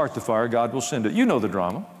won't start the fire, God will send it. You know the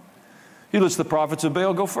drama. He lets the prophets of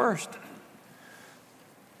Baal go first.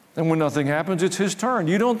 And when nothing happens, it's his turn.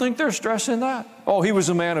 You don't think they're stressing that? Oh, he was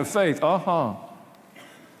a man of faith. Uh-huh.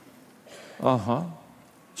 Uh-huh.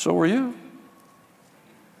 So were you.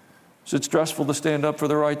 Is it stressful to stand up for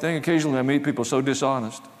the right thing? Occasionally I meet people so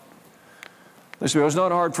dishonest. They say, well, it's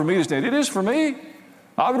not hard for me to stand. It is for me.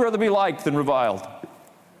 I would rather be liked than reviled.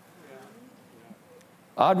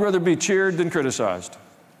 I'd rather be cheered than criticized.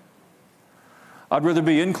 I'd rather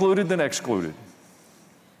be included than excluded.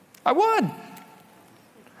 I would.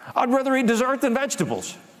 I'd rather eat dessert than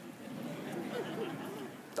vegetables.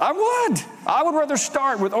 I would. I would rather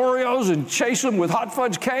start with Oreos and chase them with hot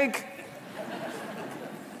fudge cake.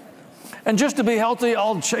 And just to be healthy,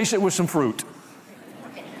 I'll chase it with some fruit.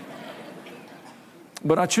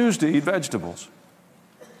 But I choose to eat vegetables.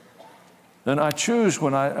 And I choose,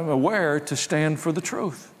 when I am aware, to stand for the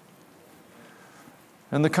truth.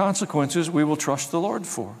 And the consequences we will trust the Lord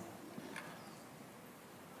for.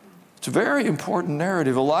 It's a very important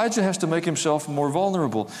narrative. Elijah has to make himself more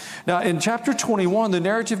vulnerable. Now, in chapter 21, the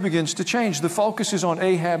narrative begins to change. The focus is on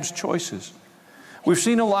Ahab's choices. We've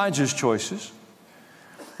seen Elijah's choices.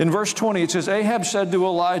 In verse 20, it says, Ahab said to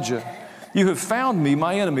Elijah, "You have found me,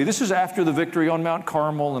 my enemy." This is after the victory on Mount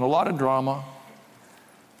Carmel and a lot of drama.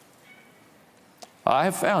 "I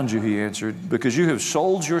have found you," he answered, "because you have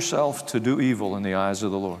sold yourself to do evil in the eyes of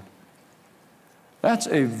the Lord." That's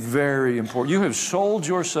a very important. You have sold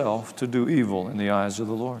yourself to do evil in the eyes of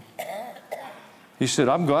the Lord. He said,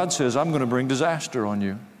 God says, I'm going to bring disaster on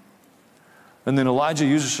you. And then Elijah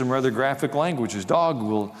uses some rather graphic languages.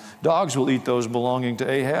 Dogs will eat those belonging to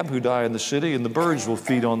Ahab who die in the city, and the birds will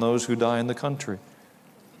feed on those who die in the country.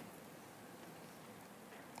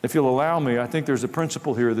 If you'll allow me, I think there's a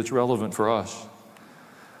principle here that's relevant for us.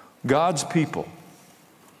 God's people.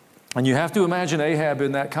 And you have to imagine Ahab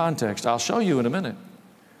in that context. I'll show you in a minute.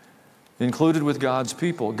 Included with God's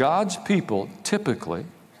people. God's people typically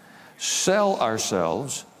sell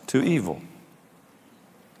ourselves to evil.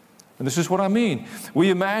 And this is what I mean.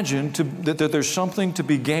 We imagine that there's something to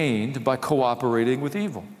be gained by cooperating with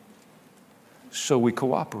evil. So we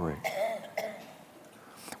cooperate.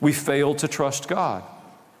 We fail to trust God.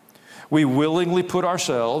 We willingly put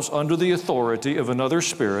ourselves under the authority of another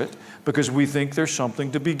spirit because we think there's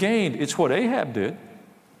something to be gained. It's what Ahab did.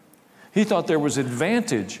 He thought there was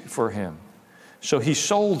advantage for him. So he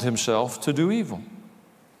sold himself to do evil.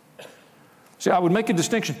 See, I would make a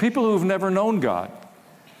distinction. People who have never known God,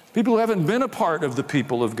 people who haven't been a part of the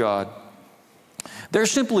people of God, they're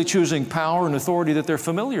simply choosing power and authority that they're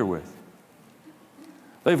familiar with.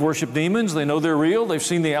 They've worshiped demons. They know they're real. They've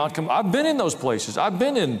seen the outcome. I've been in those places. I've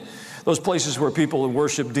been in those places where people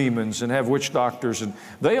worship demons and have witch doctors, and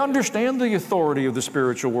they understand the authority of the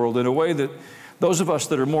spiritual world in a way that those of us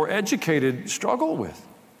that are more educated struggle with.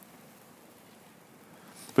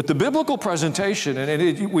 But the biblical presentation,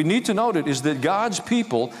 and we need to note it, is that God's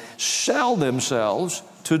people sell themselves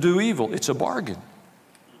to do evil. It's a bargain.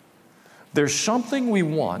 There's something we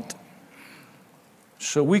want,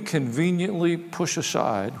 so we conveniently push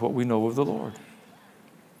aside what we know of the Lord.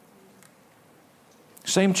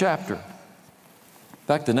 Same chapter. In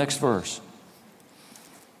fact, the next verse.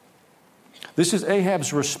 This is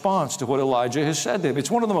Ahab's response to what Elijah has said to him. It's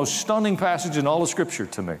one of the most stunning passages in all of Scripture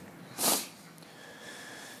to me. It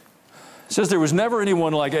says, there was never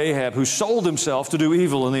anyone like Ahab who sold himself to do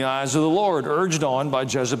evil in the eyes of the Lord, urged on by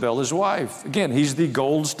Jezebel his wife. Again, he's the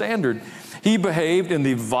gold standard. He behaved in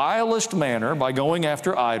the vilest manner by going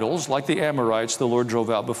after idols like the Amorites the Lord drove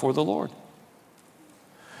out before the Lord.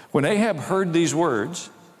 When Ahab heard these words,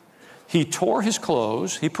 he tore his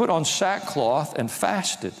clothes, he put on sackcloth and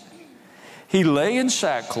fasted. He lay in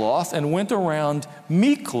sackcloth and went around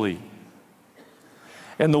meekly.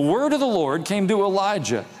 And the word of the Lord came to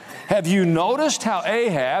Elijah, "Have you noticed how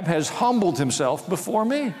Ahab has humbled himself before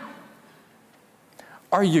me?"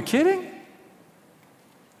 Are you kidding?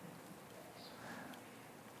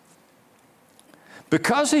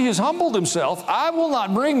 Because he has humbled himself, I will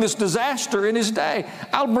not bring this disaster in his day.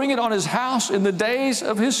 I'll bring it on his house in the days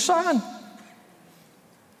of his son.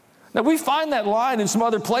 Now, we find that line in some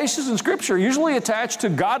other places in Scripture, usually attached to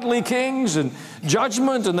godly kings and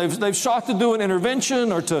judgment, and they've sought to do an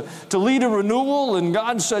intervention or to lead a renewal, and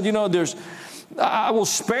God said, you know, I will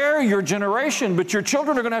spare your generation, but your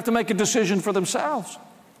children are going to have to make a decision for themselves.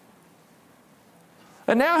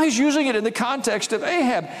 And now he's using it in the context of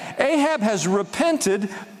Ahab. Ahab has repented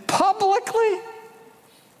publicly.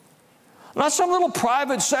 Not some little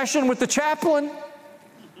private session with the chaplain.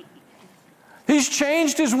 He's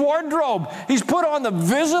changed his wardrobe. He's put on the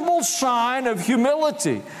visible sign of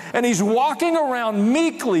humility. And he's walking around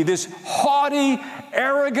meekly, this haughty,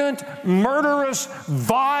 arrogant, murderous,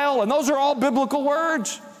 vile, and those are all biblical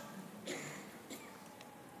words.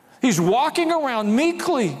 He's walking around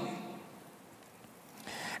meekly.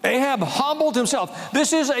 Ahab humbled himself.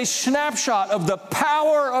 This is a snapshot of the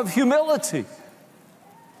power of humility.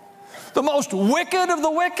 The most wicked of the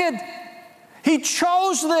wicked. He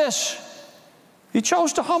chose this. He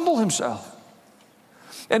chose to humble himself.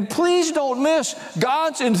 And please don't miss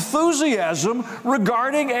God's enthusiasm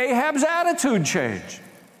regarding Ahab's attitude change.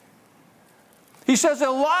 He says,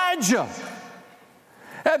 Elijah,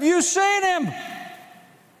 have you seen him?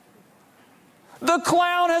 The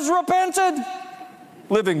clown has repented.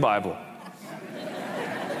 Living Bible.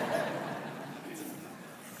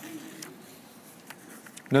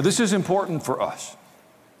 Now, this is important for us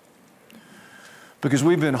because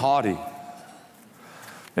we've been haughty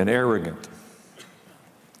and arrogant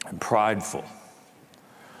and prideful.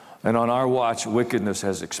 And on our watch, wickedness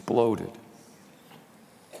has exploded.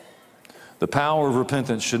 The power of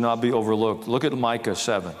repentance should not be overlooked. Look at Micah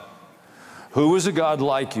 7. Who is a God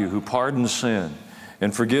like you who pardons sin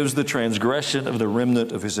and forgives the transgression of the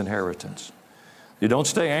remnant of his inheritance? You don't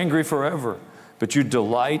stay angry forever, but you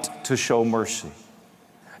delight to show mercy.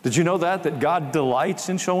 Did you know that God delights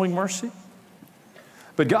in showing mercy?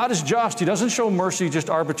 But God is just. He doesn't show mercy just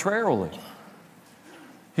arbitrarily.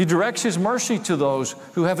 He directs his mercy to those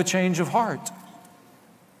who have a change of heart.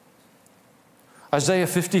 Isaiah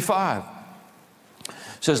 55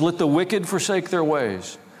 says, let the wicked forsake their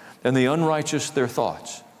ways and the unrighteous their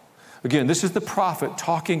thoughts. Again, this is the prophet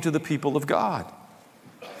talking to the people of God.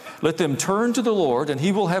 Let them turn to the Lord, and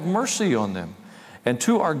he will have mercy on them, and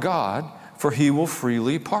to our God, for he will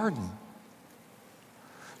freely pardon.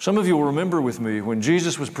 Some of you will remember with me when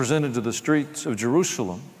Jesus was presented to the streets of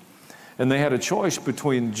Jerusalem, and they had a choice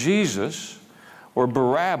between Jesus or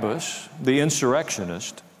Barabbas, the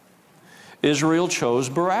insurrectionist. Israel chose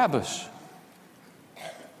Barabbas.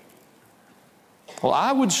 Well,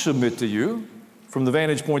 I would submit to you, from the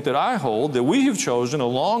vantage point that I hold, that we have chosen a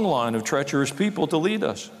long line of treacherous people to lead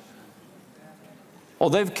us. Oh,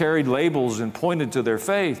 they've carried labels and pointed to their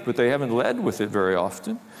faith, but they haven't led with it very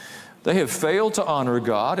often. They have failed to honor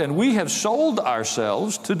God, and we have sold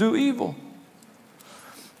ourselves to do evil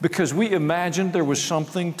because we imagined there was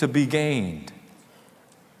something to be gained.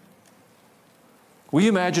 We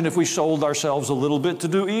imagined if we sold ourselves a little bit to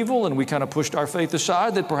do evil and we kind of pushed our faith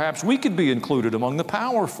aside, that perhaps we could be included among the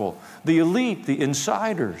powerful, the elite, the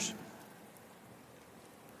insiders.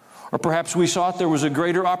 Or perhaps we thought there was a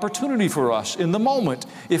greater opportunity for us in the moment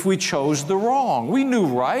if we chose the wrong. We knew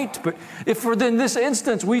right, but if in this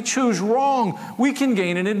instance we choose wrong, we can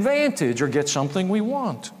gain an advantage or get something we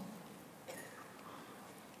want.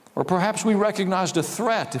 Or perhaps we recognized a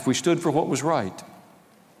threat if we stood for what was right.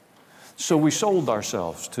 So we sold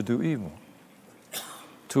ourselves to do evil,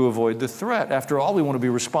 to avoid the threat. After all, we want to be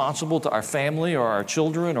responsible to our family or our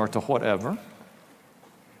children or to whatever.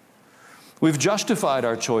 We've justified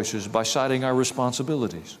our choices by citing our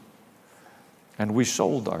responsibilities, and we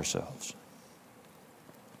sold ourselves.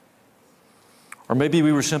 Or maybe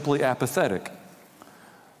we were simply apathetic.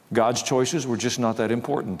 God's choices were just not that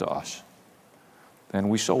important to us,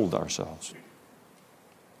 and we sold ourselves.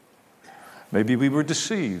 Maybe we were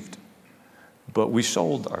deceived, but we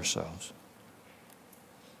sold ourselves.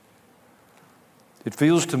 It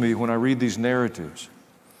feels to me when I read these narratives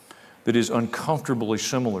that is uncomfortably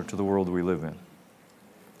similar to the world we live in.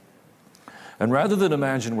 And rather than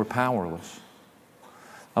imagine we're powerless,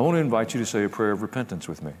 I want to invite you to say a prayer of repentance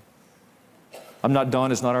with me. I'm not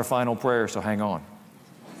done. It's not our final prayer, so hang on.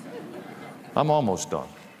 I'm almost done.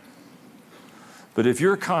 But if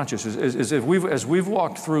you're conscious, as we've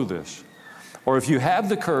walked through this, or if you have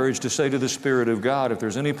the courage to say to the Spirit of God, if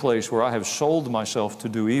there's any place where I have sold myself to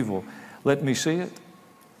do evil, let me see it.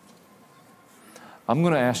 I'm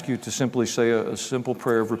going to ask you to simply say a simple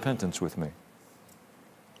prayer of repentance with me.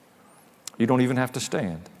 You don't even have to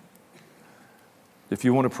stand. If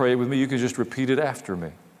you want to pray with me, you can just repeat it after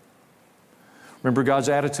me. Remember God's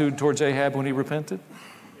attitude towards Ahab when he repented?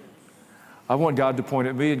 I want God to point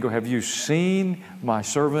at me and go, have you seen my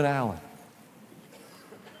servant Alan?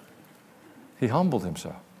 He humbled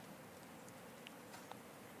himself.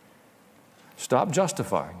 Stop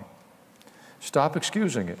justifying it. Stop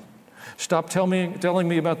excusing it. Stop telling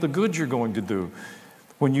me about the good you're going to do.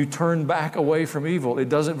 When you turn back away from evil, it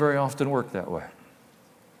doesn't very often work that way.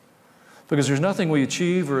 Because there's nothing we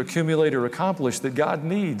achieve or accumulate or accomplish that God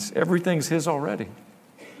needs. Everything's His already.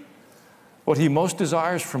 What He most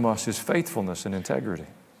desires from us is faithfulness and integrity.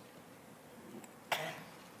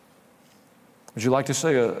 Would you like to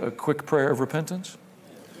say a quick prayer of repentance?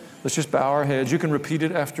 Let's just bow our heads. You can repeat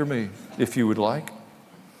it after me if you would like.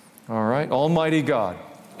 All right. Almighty God,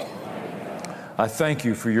 I thank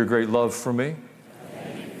you for your great love for me,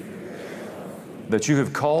 that you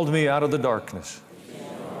have called me out of the darkness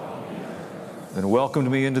and welcomed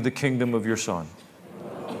me into the kingdom of your Son.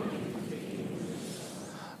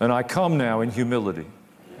 And I come now in humility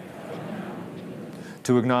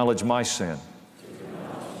to acknowledge my sin.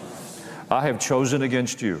 I have chosen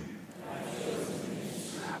against you.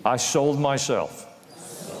 I sold myself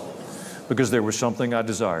because there was something I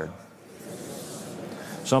desired.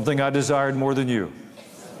 Something I desired more than you.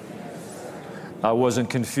 I wasn't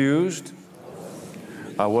confused.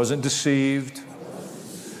 I wasn't deceived.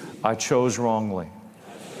 I chose wrongly.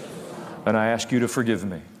 And I ask you to forgive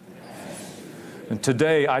me. And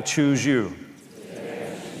today I choose you.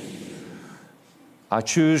 I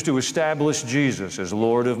choose to establish Jesus as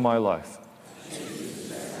Lord of my life.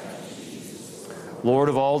 Lord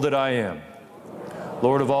of all that I am.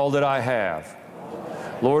 Lord of all that I have.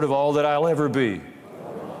 Lord of all that I'll ever be,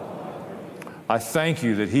 I thank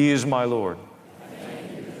you that He is my Lord,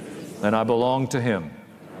 and I belong to Him.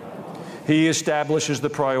 He establishes the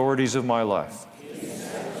priorities of my life.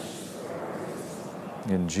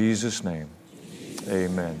 In Jesus' name,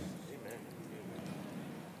 amen.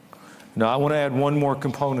 Now, I want to add one more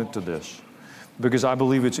component to this, because I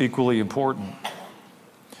believe it's equally important.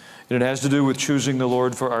 And it has to do with choosing the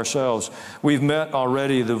Lord for ourselves. We've met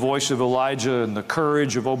already the voice of Elijah and the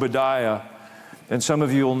courage of Obadiah. And some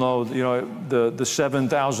of you will know, the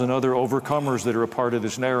 7,000 other overcomers that are a part of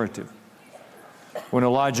this narrative. When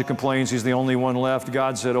Elijah complains he's the only one left,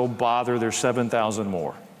 God said, oh, bother, there's 7,000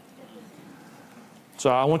 more. So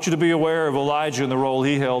I want you to be aware of Elijah and the role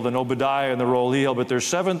he held and Obadiah and the role he held, but there's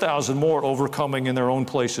 7,000 more overcoming in their own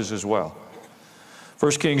places as well.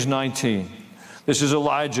 1 Kings 19. This is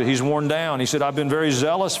Elijah. He's worn down. He said, I've been very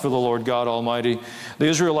zealous for the Lord God Almighty. The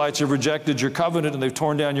Israelites have rejected your covenant, and they've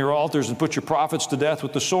torn down your altars and put your prophets to death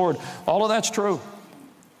with the sword. All of that's true.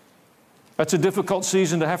 That's a difficult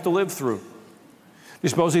season to have to live through. You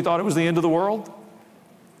suppose he thought it was the end of the world?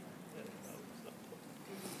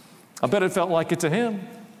 I bet it felt like it to him.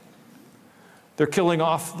 They're killing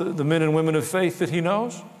off the men and women of faith that he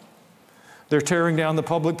knows. They're tearing down the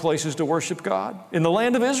public places to worship God. In the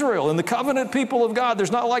land of Israel, in the covenant people of God,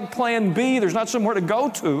 there's not like plan B. There's not somewhere to go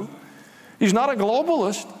to. He's not a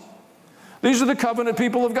globalist. These are the covenant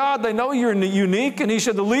people of God. They know you're unique. And he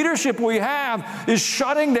said, the leadership we have is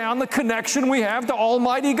shutting down the connection we have to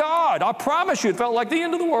Almighty God. I promise you, it felt like the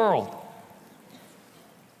end of the world.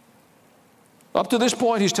 Up to this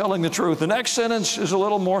point, he's telling the truth. The next sentence is a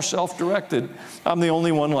little more self-directed. I'm the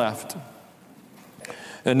only one left.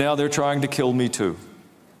 And now they're trying to kill me too.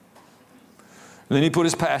 And then he put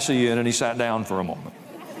his passy in and he sat down for a moment.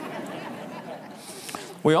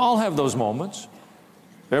 We all have those moments,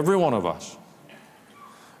 every one of us.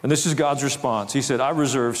 And this is God's response. He said, I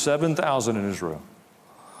reserve 7,000 in Israel,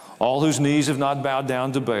 all whose knees have not bowed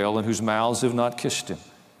down to Baal and whose mouths have not kissed him.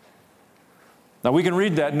 Now we can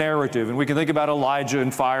read that narrative and we can think about Elijah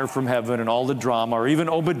and fire from heaven and all the drama, or even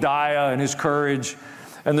Obadiah and his courage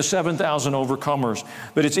and the 7,000 overcomers.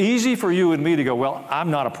 But it's easy for you and me to go, well,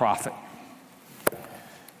 I'm not a prophet.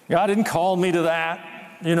 God didn't call me to that.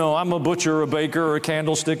 I'm a butcher, or a baker, or a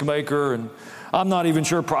candlestick maker, and I'm not even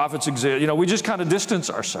sure prophets exist. We just kind of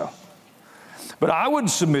distance ourselves. But I would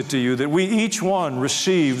submit to you that we each one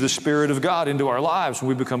receive the Spirit of God into our lives when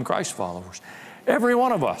we become Christ followers. Every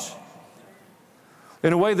one of us.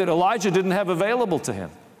 In a way that Elijah didn't have available to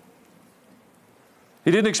him.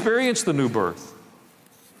 He didn't experience the new birth.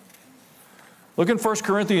 Look in 1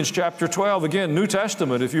 Corinthians chapter 12, again, New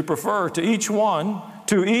Testament, if you prefer, to each one,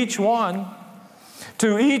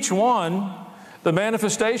 the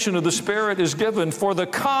manifestation of the Spirit is given for the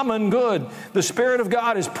common good. The Spirit of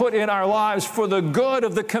God is put in our lives for the good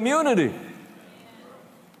of the community.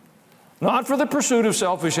 Not for the pursuit of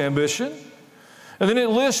selfish ambition. And then it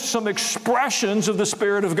lists some expressions of the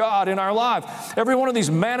Spirit of God in our life. Every one of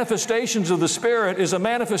these manifestations of the Spirit is a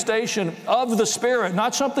manifestation of the Spirit,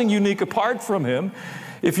 not something unique apart from Him.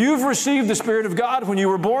 If you've received the Spirit of God when you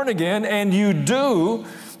were born again, and you do,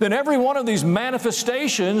 then every one of these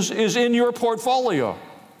manifestations is in your portfolio.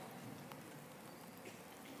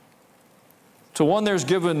 To one there's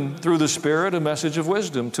given through the Spirit a message of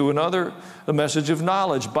wisdom, to another a message of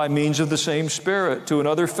knowledge by means of the same Spirit, to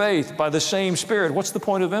another faith by the same Spirit. What's the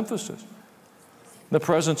point of emphasis? The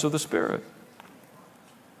presence of the Spirit.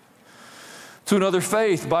 To another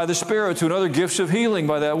faith by the Spirit, to another gifts of healing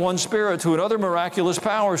by that one Spirit, to another miraculous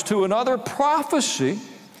powers, to another prophecy.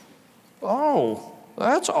 Oh,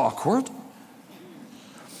 that's awkward.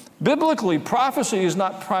 Biblically, prophecy is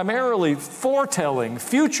not primarily foretelling,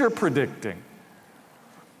 future predicting.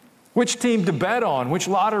 Which team to bet on, which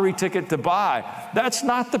lottery ticket to buy. That's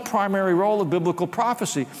not the primary role of biblical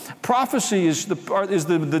prophecy. Prophecy is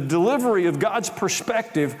the delivery of God's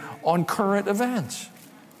perspective on current events.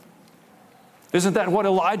 Isn't that what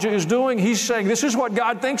Elijah is doing? He's saying, this is what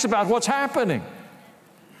God thinks about what's happening.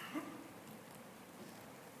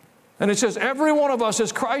 And it says, every one of us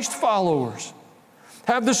as Christ followers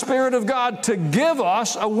have the Spirit of God to give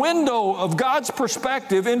us a window of God's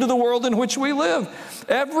perspective into the world in which we live.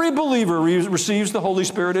 Every believer receives the Holy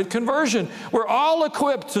Spirit at conversion. We're all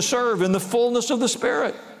equipped to serve in the fullness of the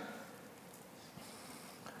Spirit.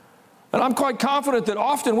 And I'm quite confident that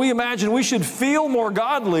often we imagine we should feel more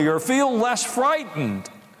godly or feel less frightened.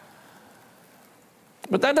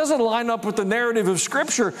 But that doesn't line up with the narrative of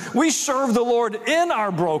Scripture. We serve the Lord in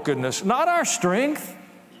our brokenness, not our strength.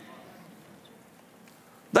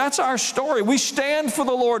 That's our story. We stand for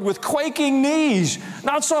the Lord with quaking knees,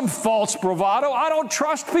 not some false bravado. I don't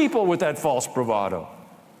trust people with that false bravado.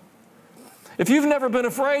 If you've never been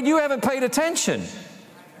afraid, you haven't paid attention.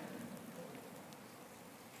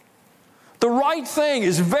 The right thing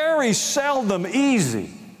is very seldom easy.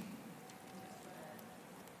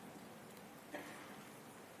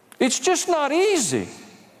 It's just not easy.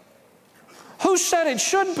 Who said it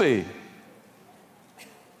should be?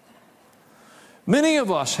 Many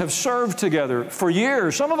of us have served together for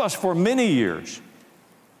years, some of us for many years.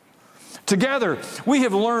 Together, we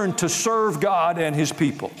have learned to serve God and His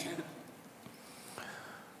people.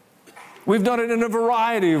 We've done it in a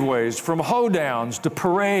variety of ways, from hoedowns to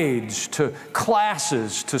parades to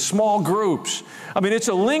classes to small groups. I mean, it's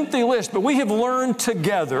a lengthy list, but we have learned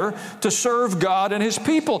together to serve God and His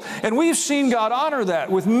people. And we've seen God honor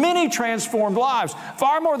that with many transformed lives,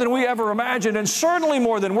 far more than we ever imagined, and certainly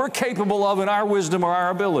more than we're capable of in our wisdom or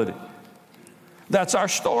our ability. That's our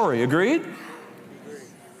story. Agreed?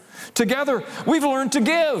 Together, we've learned to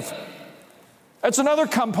give. That's another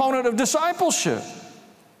component of discipleship.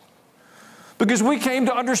 Because we came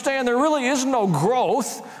to understand there really is no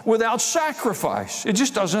growth without sacrifice. It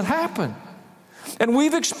just doesn't happen. And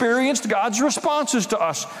we've experienced God's responses to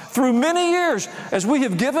us through many years. As we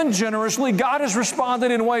have given generously, God has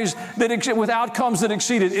responded in ways that, with outcomes that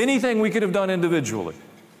exceeded anything we could have done individually.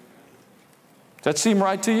 Does that seem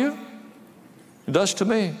right to you? It does to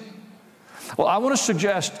me. Well, I want to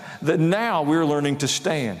suggest that now we're learning to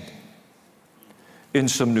stand in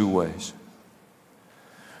some new ways.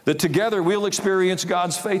 That together we'll experience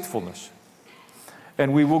God's faithfulness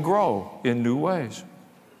and we will grow in new ways.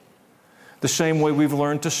 The same way we've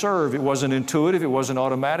learned to serve. It wasn't intuitive, it wasn't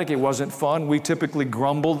automatic, it wasn't fun. We typically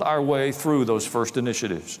grumbled our way through those first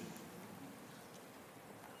initiatives.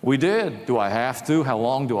 We did. Do I have to? How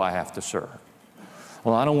long do I have to serve?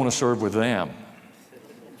 Well, I don't want to serve with them.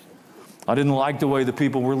 I didn't like the way the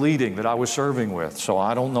people were leading that I was serving with, so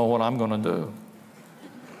I don't know what I'm going to do.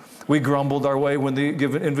 We grumbled our way when the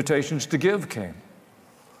invitations to give came.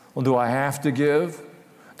 Well, do I have to give?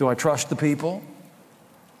 Do I trust the people?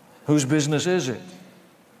 Whose business is it?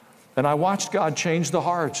 And I watched God change the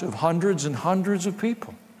hearts of hundreds and hundreds of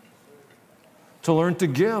people to learn to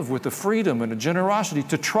give with the freedom and the generosity,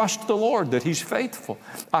 to trust the Lord that He's faithful.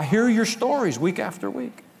 I hear your stories week after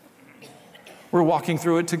week. We're walking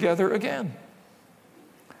through it together again.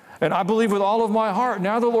 And I believe with all of my heart,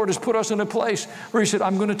 now the Lord has put us in a place where He said,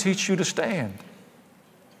 I'm going to teach you to stand.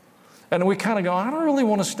 And we kind of go, I don't really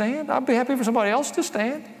want to stand. I'd be happy for somebody else to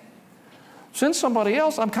stand. Send somebody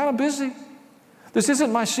else. I'm kind of busy. This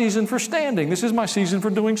isn't my season for standing. This is my season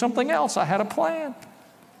for doing something else. I had a plan.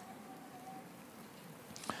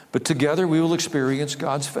 But together we will experience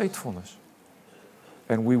God's faithfulness.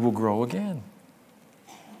 And we will grow again.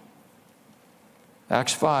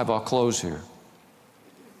 Acts 5, I'll close here.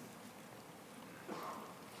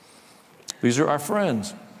 These are our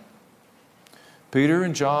friends. Peter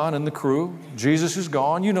and John and the crew. Jesus is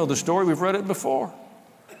gone. You know the story. We've read it before.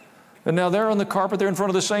 And now they're on the carpet. They're in front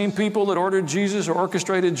of the same people that ordered Jesus or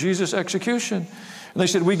orchestrated Jesus' execution. And they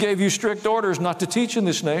said, we gave you strict orders not to teach in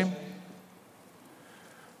this name.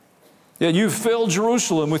 Yet you've filled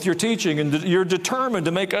Jerusalem with your teaching, and you're determined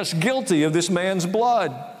to make us guilty of this man's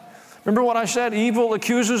blood. Remember what I said? Evil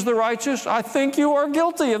accuses the righteous. I think you are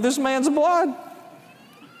guilty of this man's blood.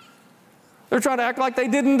 They're trying to act like they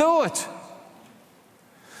didn't do it.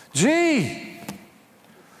 Gee,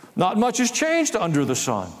 not much has changed under the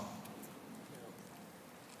sun.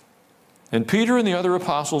 And Peter and the other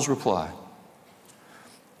apostles replied,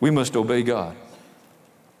 we must obey God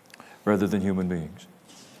rather than human beings.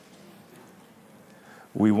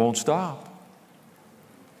 We won't stop.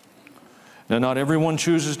 Now, not everyone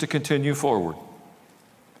chooses to continue forward.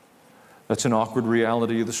 That's an awkward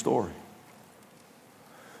reality of the story.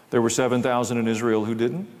 There were 7,000 in Israel who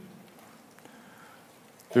didn't.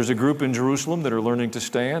 There's a group in Jerusalem that are learning to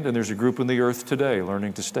stand, and there's a group in the earth today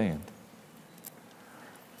learning to stand.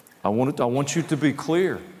 I want you to be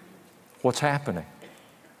clear what's happening.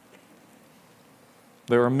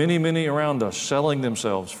 There are many, many around us selling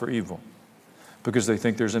themselves for evil because they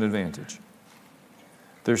think there's an advantage.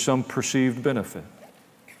 There's some perceived benefit.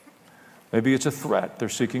 Maybe it's a threat they're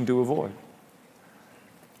seeking to avoid.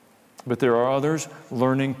 But there are others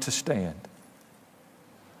learning to stand.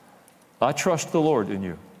 I trust the Lord in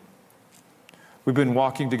you. We've been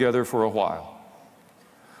walking together for a while.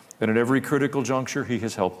 And at every critical juncture, He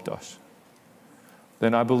has helped us.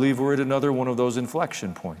 Then I believe we're at another one of those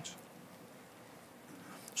inflection points.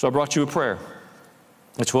 So I brought you a prayer.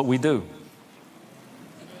 That's what we do.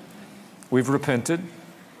 We've repented.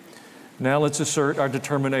 Now let's assert our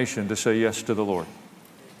determination to say yes to the Lord.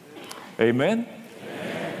 Amen?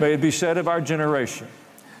 Amen. May it be said of our generation,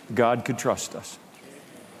 God could trust us.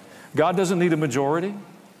 God doesn't need a majority.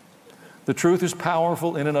 The truth is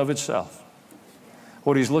powerful in and of itself.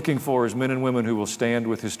 What He's looking for is men and women who will stand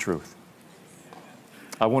with His truth.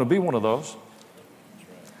 I want to be one of those.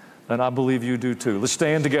 And I believe you do too. Let's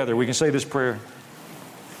stand together. We can say this prayer.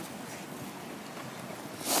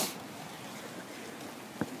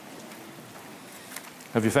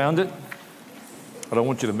 Have you found it? I don't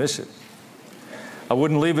want you to miss it. I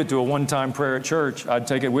wouldn't leave it to a one-time prayer at church. I'd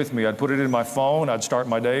take it with me. I'd put it in my phone. I'd start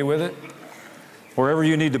my day with it. Wherever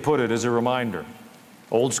you need to put it as a reminder.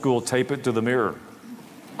 Old school, tape it to the mirror.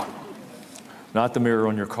 Not the mirror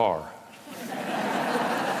on your car.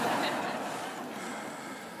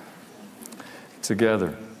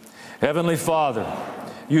 Together. Heavenly Father,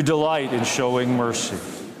 you delight in showing mercy.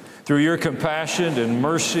 Through your compassion and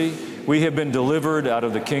mercy, we have been delivered out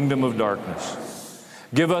of the kingdom of darkness.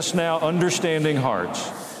 Give us now understanding hearts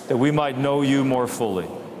that we might know you more fully.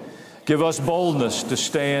 Give us boldness to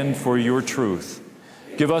stand for your truth.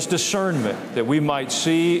 Give us discernment that we might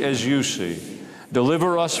see as you see.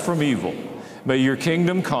 Deliver us from evil. May your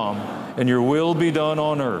kingdom come and your will be done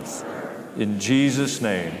on earth. In Jesus'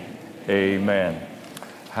 name, amen.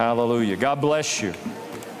 Hallelujah. God bless you.